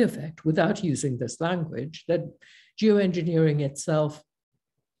 in effect, without using this language, that geoengineering itself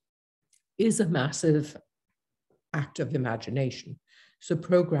is a massive act of imagination. So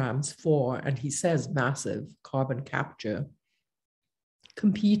programs for, and he says massive, carbon capture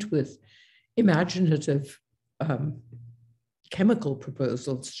compete with imaginative chemical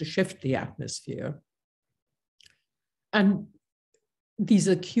proposals to shift the atmosphere. And these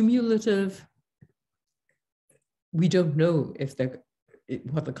are cumulative. We don't know if they're,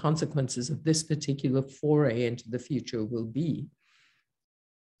 what the consequences of this particular foray into the future will be.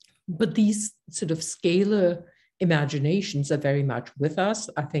 But these sort of scalar imaginations are very much with us.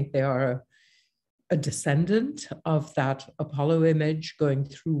 I think they are a descendant of that Apollo image, going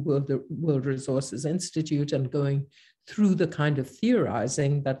through World Resources Institute and going through the kind of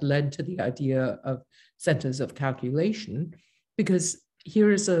theorizing that led to the idea of centers of calculation, because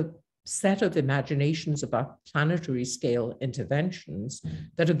here is a set of imaginations about planetary scale interventions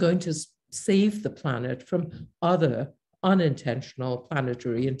that are going to save the planet from other unintentional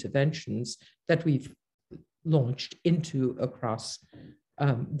planetary interventions that we've launched into across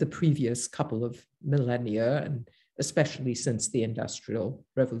the previous couple of millennia, and especially since the Industrial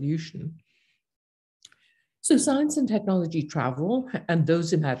Revolution. So science and technology travel, and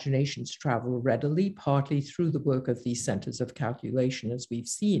those imaginations travel readily, partly through the work of these centers of calculation, as we've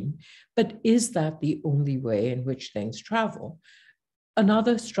seen. But is that the only way in which things travel?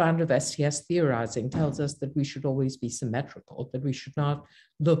 Another strand of STS theorizing tells us that we should always be symmetrical, that we should not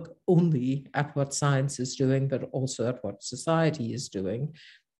look only at what science is doing, but also at what society is doing.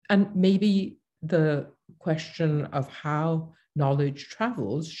 And maybe the question of how knowledge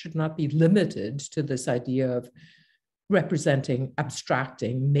travels should not be limited to this idea of representing,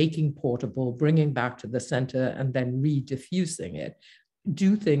 abstracting, making portable, bringing back to the center, and then rediffusing it.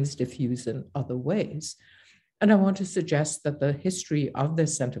 Do things diffuse in other ways? And I want to suggest that the history of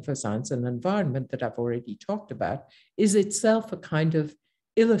this Center for Science and Environment that I've already talked about is itself a kind of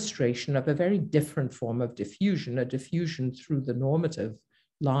illustration of a very different form of diffusion, a diffusion through the normative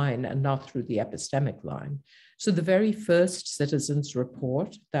line and not through the epistemic line. So the very first citizens'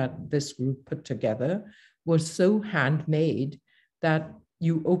 report that this group put together was so handmade that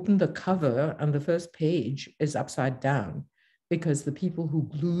you open the cover and the first page is upside down, because the people who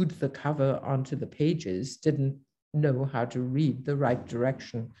glued the cover onto the pages didn't know how to read the right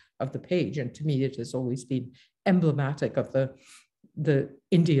direction of the page. And to me, it has always been emblematic of the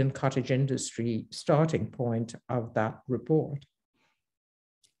Indian cottage industry starting point of that report.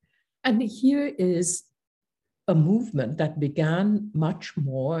 And here is a movement that began much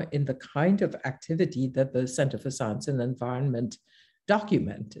more in the kind of activity that the Center for Science and Environment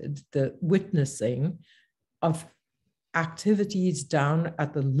documented, the witnessing of activities down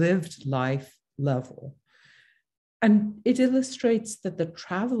at the lived life level. And it illustrates that the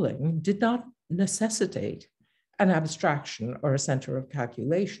traveling did not necessitate an abstraction or a center of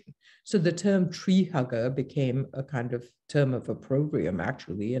calculation. So the term tree hugger became a kind of term of opprobrium,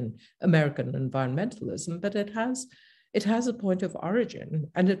 actually, in American environmentalism, but it has a point of origin,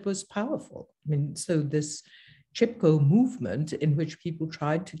 and it was powerful. I mean, so this Chipko movement, in which people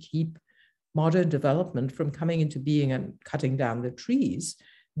tried to keep modern development from coming into being and cutting down the trees,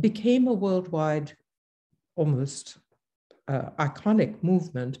 became a worldwide, almost iconic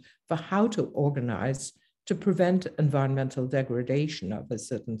movement for how to organize to prevent environmental degradation of a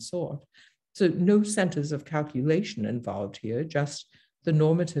certain sort. So no centers of calculation involved here, just the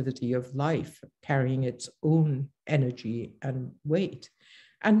normativity of life carrying its own energy and weight.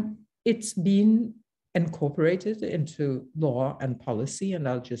 And it's been incorporated into law and policy. And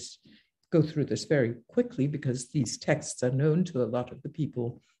I'll just go through this very quickly because these texts are known to a lot of the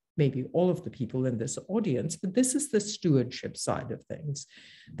people, maybe all of the people in this audience, but this is the stewardship side of things,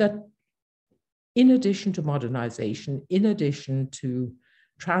 that in addition to modernization, in addition to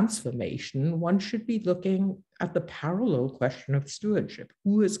transformation, one should be looking at the parallel question of stewardship.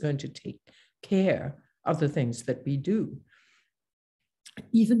 Who is going to take care of the things that we do?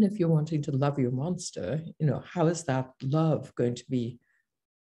 Even if you're wanting to love your monster, how is that love going to be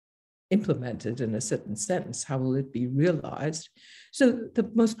implemented in a certain sense? How will it be realized? So the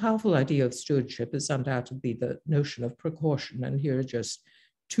most powerful idea of stewardship is undoubtedly the notion of precaution. And here are just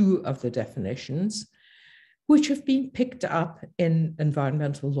two of the definitions, which have been picked up in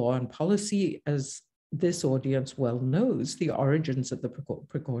environmental law and policy. As this audience well knows, the origins of the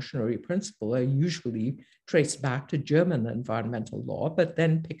precautionary principle are usually traced back to German environmental law, but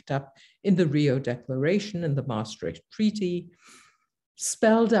then picked up in the Rio Declaration and the Maastricht Treaty,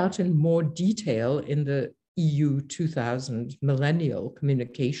 spelled out in more detail in the EU 2000 millennial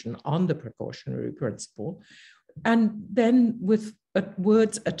communication on the precautionary principle, and then with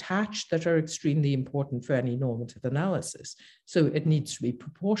words attached that are extremely important for any normative analysis. So it needs to be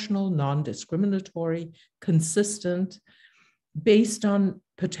proportional, non-discriminatory, consistent, based on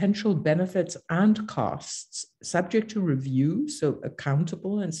potential benefits and costs, subject to review, so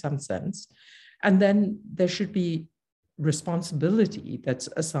accountable in some sense. And then there should be responsibility that's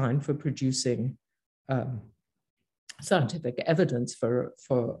assigned for producing scientific evidence for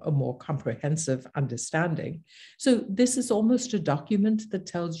a more comprehensive understanding. So this is almost a document that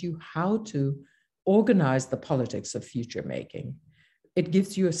tells you how to organize the politics of future making. It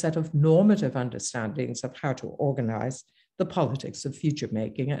gives you a set of normative understandings of how to organize the politics of future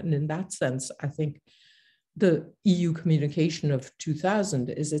making. And in that sense, I think the EU communication of 2000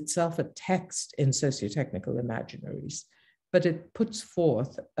 is itself a text in sociotechnical imaginaries, but it puts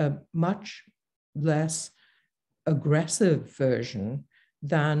forth a much less aggressive version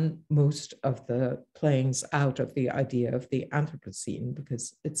than most of the playings out of the idea of the Anthropocene,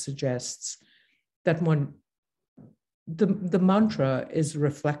 because it suggests that the mantra is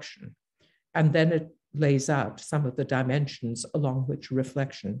reflection, and then it lays out some of the dimensions along which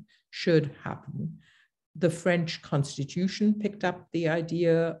reflection should happen. The French Constitution picked up the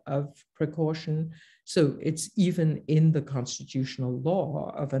idea of precaution, so it's even in the constitutional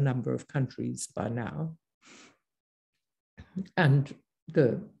law of a number of countries by now. And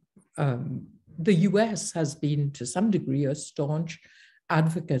the US has been, to some degree, a staunch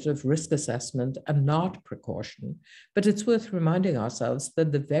advocate of risk assessment and not precaution. But it's worth reminding ourselves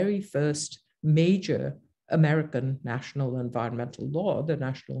that the very first major American national environmental law, the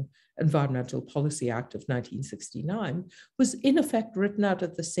National Environmental Policy Act of 1969, was in effect written out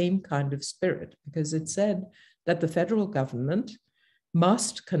of the same kind of spirit, because it said that the federal government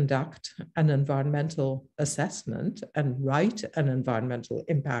must conduct an environmental assessment and write an environmental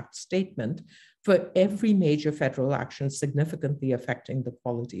impact statement for every major federal action significantly affecting the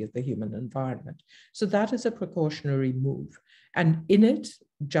quality of the human environment. So that is a precautionary move. And in it,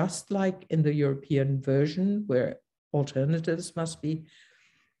 just like in the European version, where alternatives must be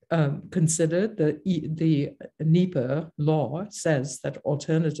considered, the NEPA law says that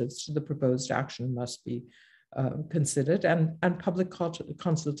alternatives to the proposed action must be considered, and public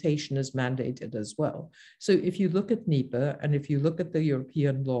consultation is mandated as well. So if you look at NEPA and if you look at the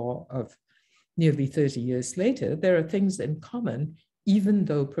European law of nearly 30 years later, there are things in common, even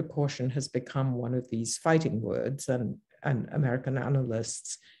though precaution has become one of these fighting words, and American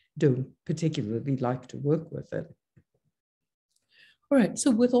analysts don't particularly like to work with it. All right,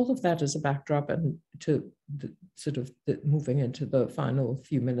 so with all of that as a backdrop, and to moving into the final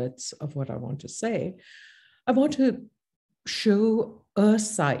few minutes of what I want to say, I want to show a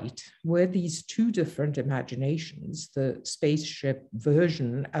site where these two different imaginations, the spaceship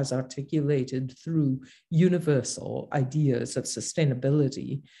version as articulated through universal ideas of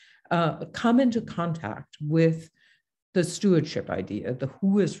sustainability, come into contact with the stewardship idea, the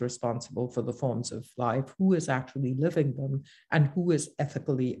who is responsible for the forms of life, who is actually living them, and who is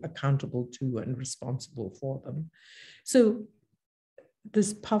ethically accountable to and responsible for them. So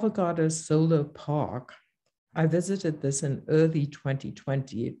this Pavagada Solar Park, I visited this in early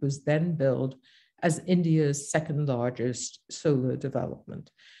 2020. It was then billed as India's second largest solar development.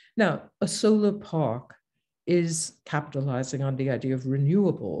 Now, a solar park is capitalizing on the idea of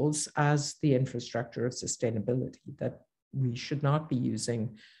renewables as the infrastructure of sustainability, that we should not be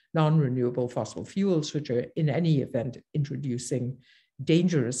using non-renewable fossil fuels, which are in any event introducing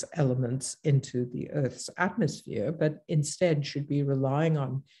dangerous elements into the Earth's atmosphere, but instead should be relying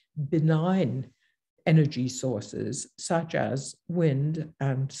on benign energy sources such as wind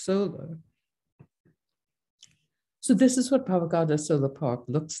and solar. So this is what Pavagada Solar Park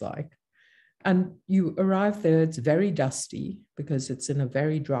looks like. And you arrive there, it's very dusty because it's in a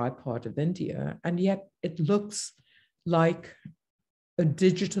very dry part of India, and yet it looks like a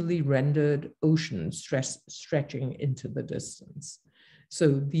digitally rendered ocean stretching into the distance. So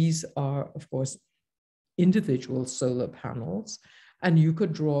these are, of course, individual solar panels, and you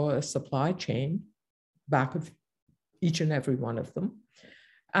could draw a supply chain back of each and every one of them.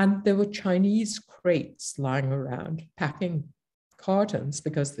 And there were Chinese crates lying around packing cartons,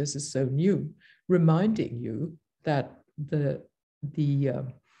 because this is so new, reminding you that the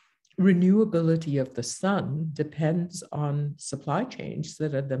renewability of the sun depends on supply chains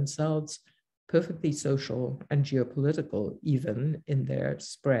that are themselves perfectly social and geopolitical, even in their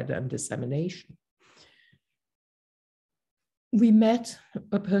spread and dissemination. We met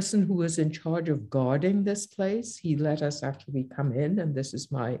a person who was in charge of guarding this place. He let us actually come in, and this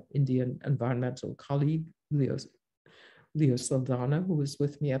is my Indian environmental colleague, Leo Saldana, who was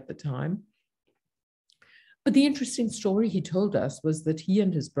with me at the time. But the interesting story he told us was that he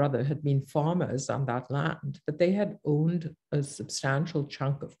and his brother had been farmers on that land, but they had owned a substantial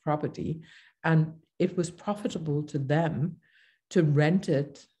chunk of property, and it was profitable to them to rent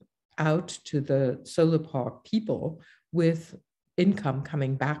it out to the solar park people with income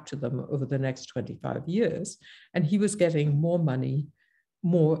coming back to them over the next 25 years. And he was getting more money,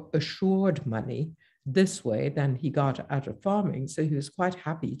 more assured money this way than he got out of farming. So he was quite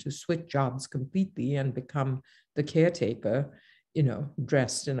happy to switch jobs completely and become the caretaker, you know,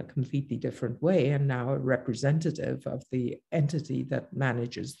 dressed in a completely different way, and now a representative of the entity that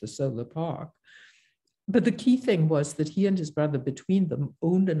manages the solar park. But the key thing was that he and his brother between them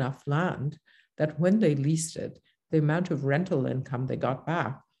owned enough land that when they leased it, the amount of rental income they got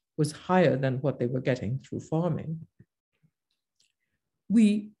back was higher than what they were getting through farming.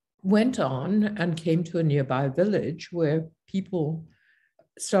 We went on and came to a nearby village where people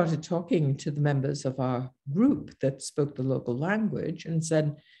started talking to the members of our group that spoke the local language and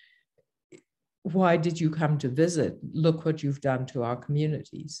said, "Why did you come to visit? Look what you've done to our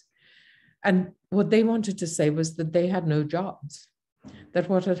communities." And what they wanted to say was that they had no jobs, that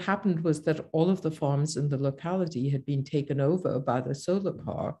what had happened was that all of the farms in the locality had been taken over by the solar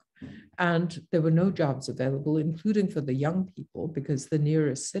park, and there were no jobs available, including for the young people, because the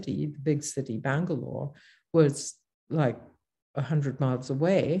nearest city, the big city, Bangalore, was like 100 miles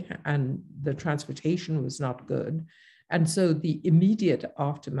away, and the transportation was not good. And so the immediate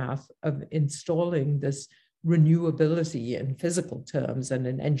aftermath of installing this renewability in physical terms and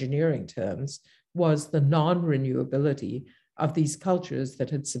in engineering terms was the non-renewability of these cultures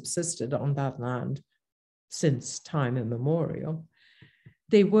that had subsisted on that land since time immemorial.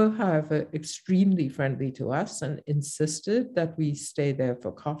 They were, however, extremely friendly to us and insisted that we stay there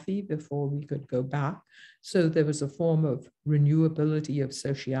for coffee before we could go back. So there was a form of renewability of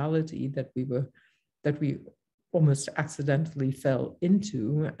sociality that we almost accidentally fell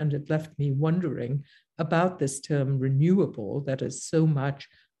into, and it left me wondering about this term renewable that is so much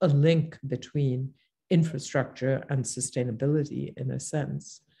a link between infrastructure and sustainability in a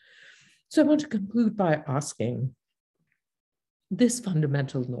sense. So I want to conclude by asking this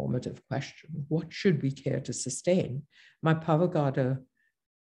fundamental normative question: what should we care to sustain? My Pavagada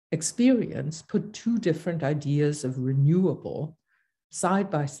experience put two different ideas of renewable side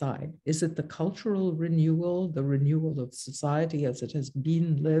by side. Is it the cultural renewal, the renewal of society as it has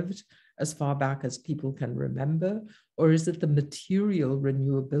been lived as far back as people can remember? Or is it the material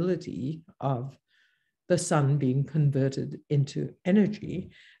renewability of the sun being converted into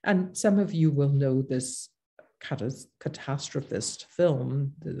energy? And some of you will know this catastrophist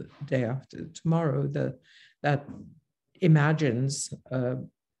film, The Day After Tomorrow, that imagines an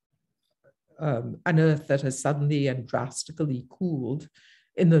Earth that has suddenly and drastically cooled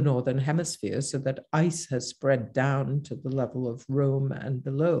in the Northern Hemisphere, so that ice has spread down to the level of Rome and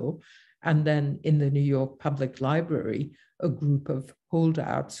below. And then in the New York Public Library, a group of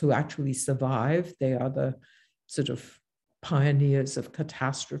holdouts who actually survived, they are the sort of pioneers of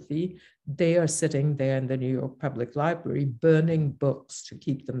catastrophe. They are sitting there in the New York Public Library burning books to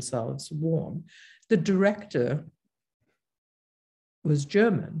keep themselves warm. The director was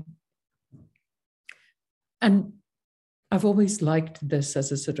German. And I've always liked this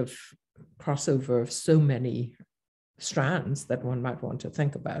as a sort of crossover of so many strands that one might want to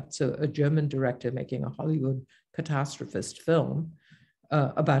think about. So a German director making a Hollywood catastrophist film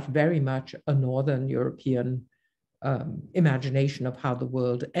about very much a Northern European imagination of how the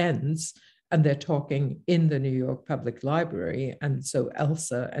world ends. And they're talking in the New York Public Library. And so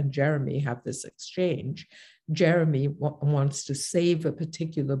Elsa and Jeremy have this exchange. Jeremy wants to save a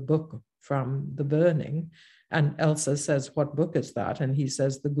particular book from the burning. And Elsa says, what book is that? And he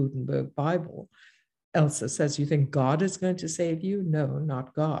says, the Gutenberg Bible. Elsa says, you think God is going to save you? No,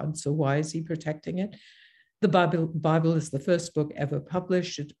 not God. So why is he protecting it? The Bible is the first book ever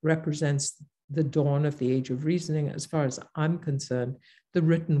published. It represents the dawn of the age of reasoning. As far as I'm concerned, the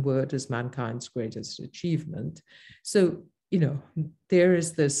written word is mankind's greatest achievement. So, you know, there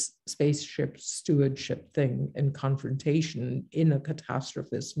is this spaceship stewardship thing in confrontation in a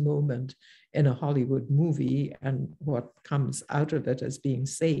catastrophist moment in a Hollywood movie, and what comes out of it as being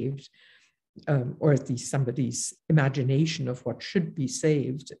saved, or at least somebody's imagination of what should be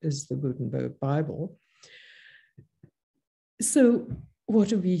saved, is the Gutenberg Bible. So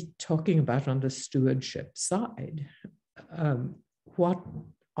what are we talking about on the stewardship side? What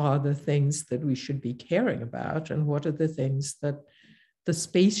are the things that we should be caring about, and what are the things that the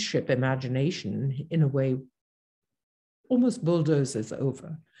spaceship imagination, in a way, almost bulldozes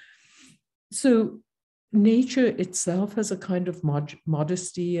over? So nature itself has a kind of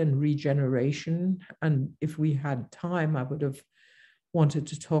modesty and regeneration. And if we had time, I would have wanted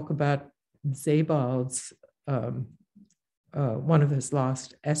to talk about Sebald's, one of his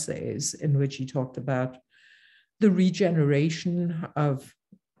last essays, in which he talked about the regeneration of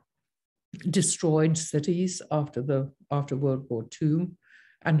destroyed cities after World War II,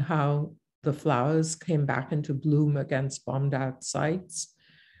 and how the flowers came back into bloom against bombed out sites.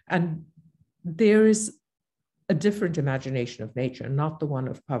 And there is a different imagination of nature, not the one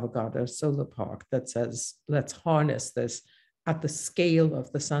of Pavagada Solar Park that says, let's harness this at the scale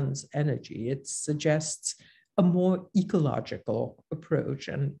of the sun's energy. It suggests a more ecological approach,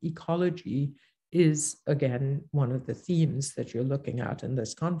 and ecology is, again, one of the themes that you're looking at in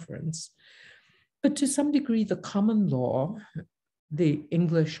this conference. But to some degree, the common law, the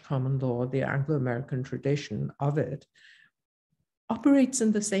English common law, the Anglo-American tradition of it, operates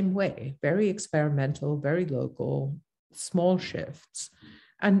in the same way, very experimental, very local, small shifts.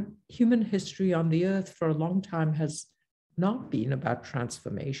 And human history on the earth for a long time has not been about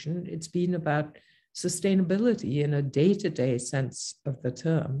transformation. It's been about sustainability in a day-to-day sense of the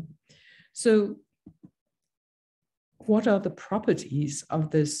term. So what are the properties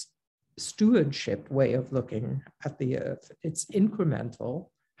of this stewardship way of looking at the earth? It's incremental,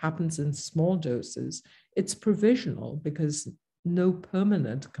 happens in small doses. It's provisional because no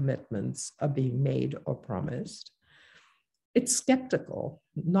permanent commitments are being made or promised. It's skeptical,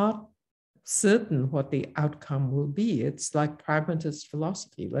 not certain what the outcome will be. It's like pragmatist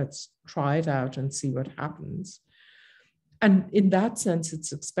philosophy. Let's try it out and see what happens. And in that sense,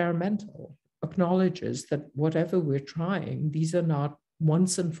 it's experimental, acknowledges that whatever we're trying, these are not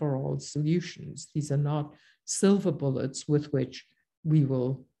once and for all solutions. These are not silver bullets with which we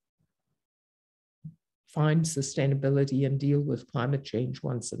will find sustainability and deal with climate change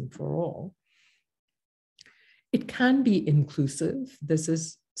once and for all. It can be inclusive. This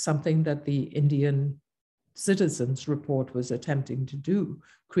is something that the Indian Citizens Report was attempting to do,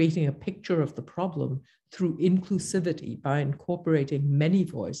 creating a picture of the problem through inclusivity by incorporating many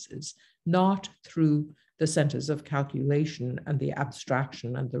voices, not through the centers of calculation and the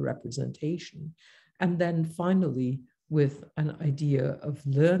abstraction and the representation. And then finally, with an idea of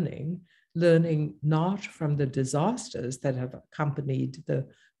learning not from the disasters that have accompanied the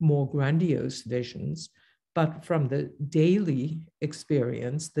more grandiose visions, but from the daily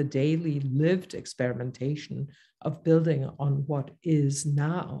experience, the daily lived experimentation of building on what is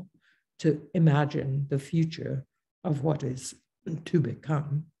now to imagine the future of what is to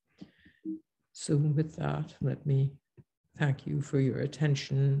become. So with that, let me thank you for your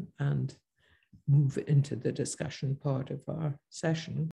attention and move into the discussion part of our session.